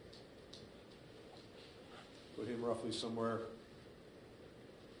 Put him roughly somewhere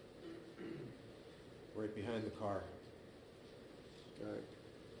right behind the car. All right.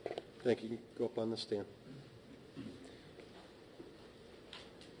 Thank you. You can go up on the stand.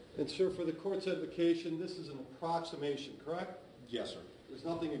 And sir, for the court's edification, this is an approximation, correct? Yes, sir. There's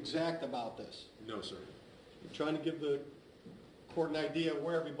nothing exact about this. No, sir. You're trying to give the court an idea of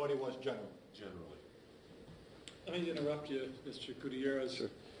where everybody was generally. Generally. Let me interrupt you, Mr. Gutierrez. Sure.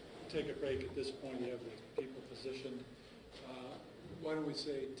 Take a break at this point. You have the people positioned. Why don't we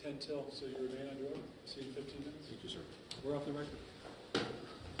say 10 till, so you remain under oath? See you in 15 minutes. Thank you, sir. We're off the record.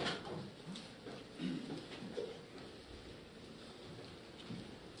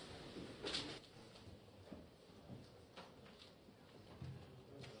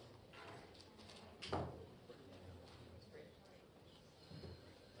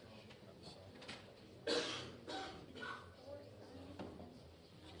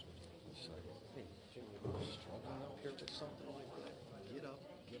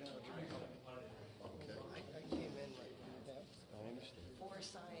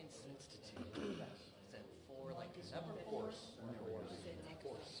 Science Institute. Said four, like number force.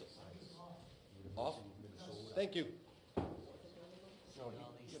 Awesome. Thank you. All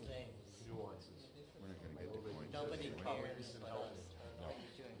these things. Nuances. Nobody cares but us.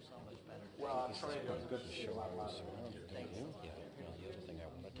 He's doing so much better. Well, I'm trying to Good to show how it's surrounded. Thanks. Yeah, you know, the other thing I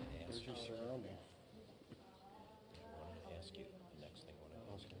wanted to ask you. Surrounding. I wanted to ask you, the next thing I want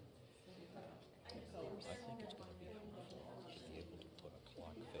to ask you. I think it's going to be helpful to be able to put a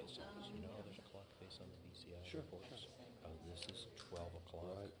clock face on this. You know how there's a clock face on the BCI reports? This is 12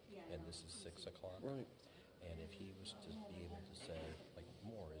 o'clock, and this is 6 o'clock. Right. And if he was to be able to say, like,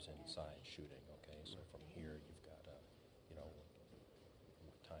 Moore is inside shooting,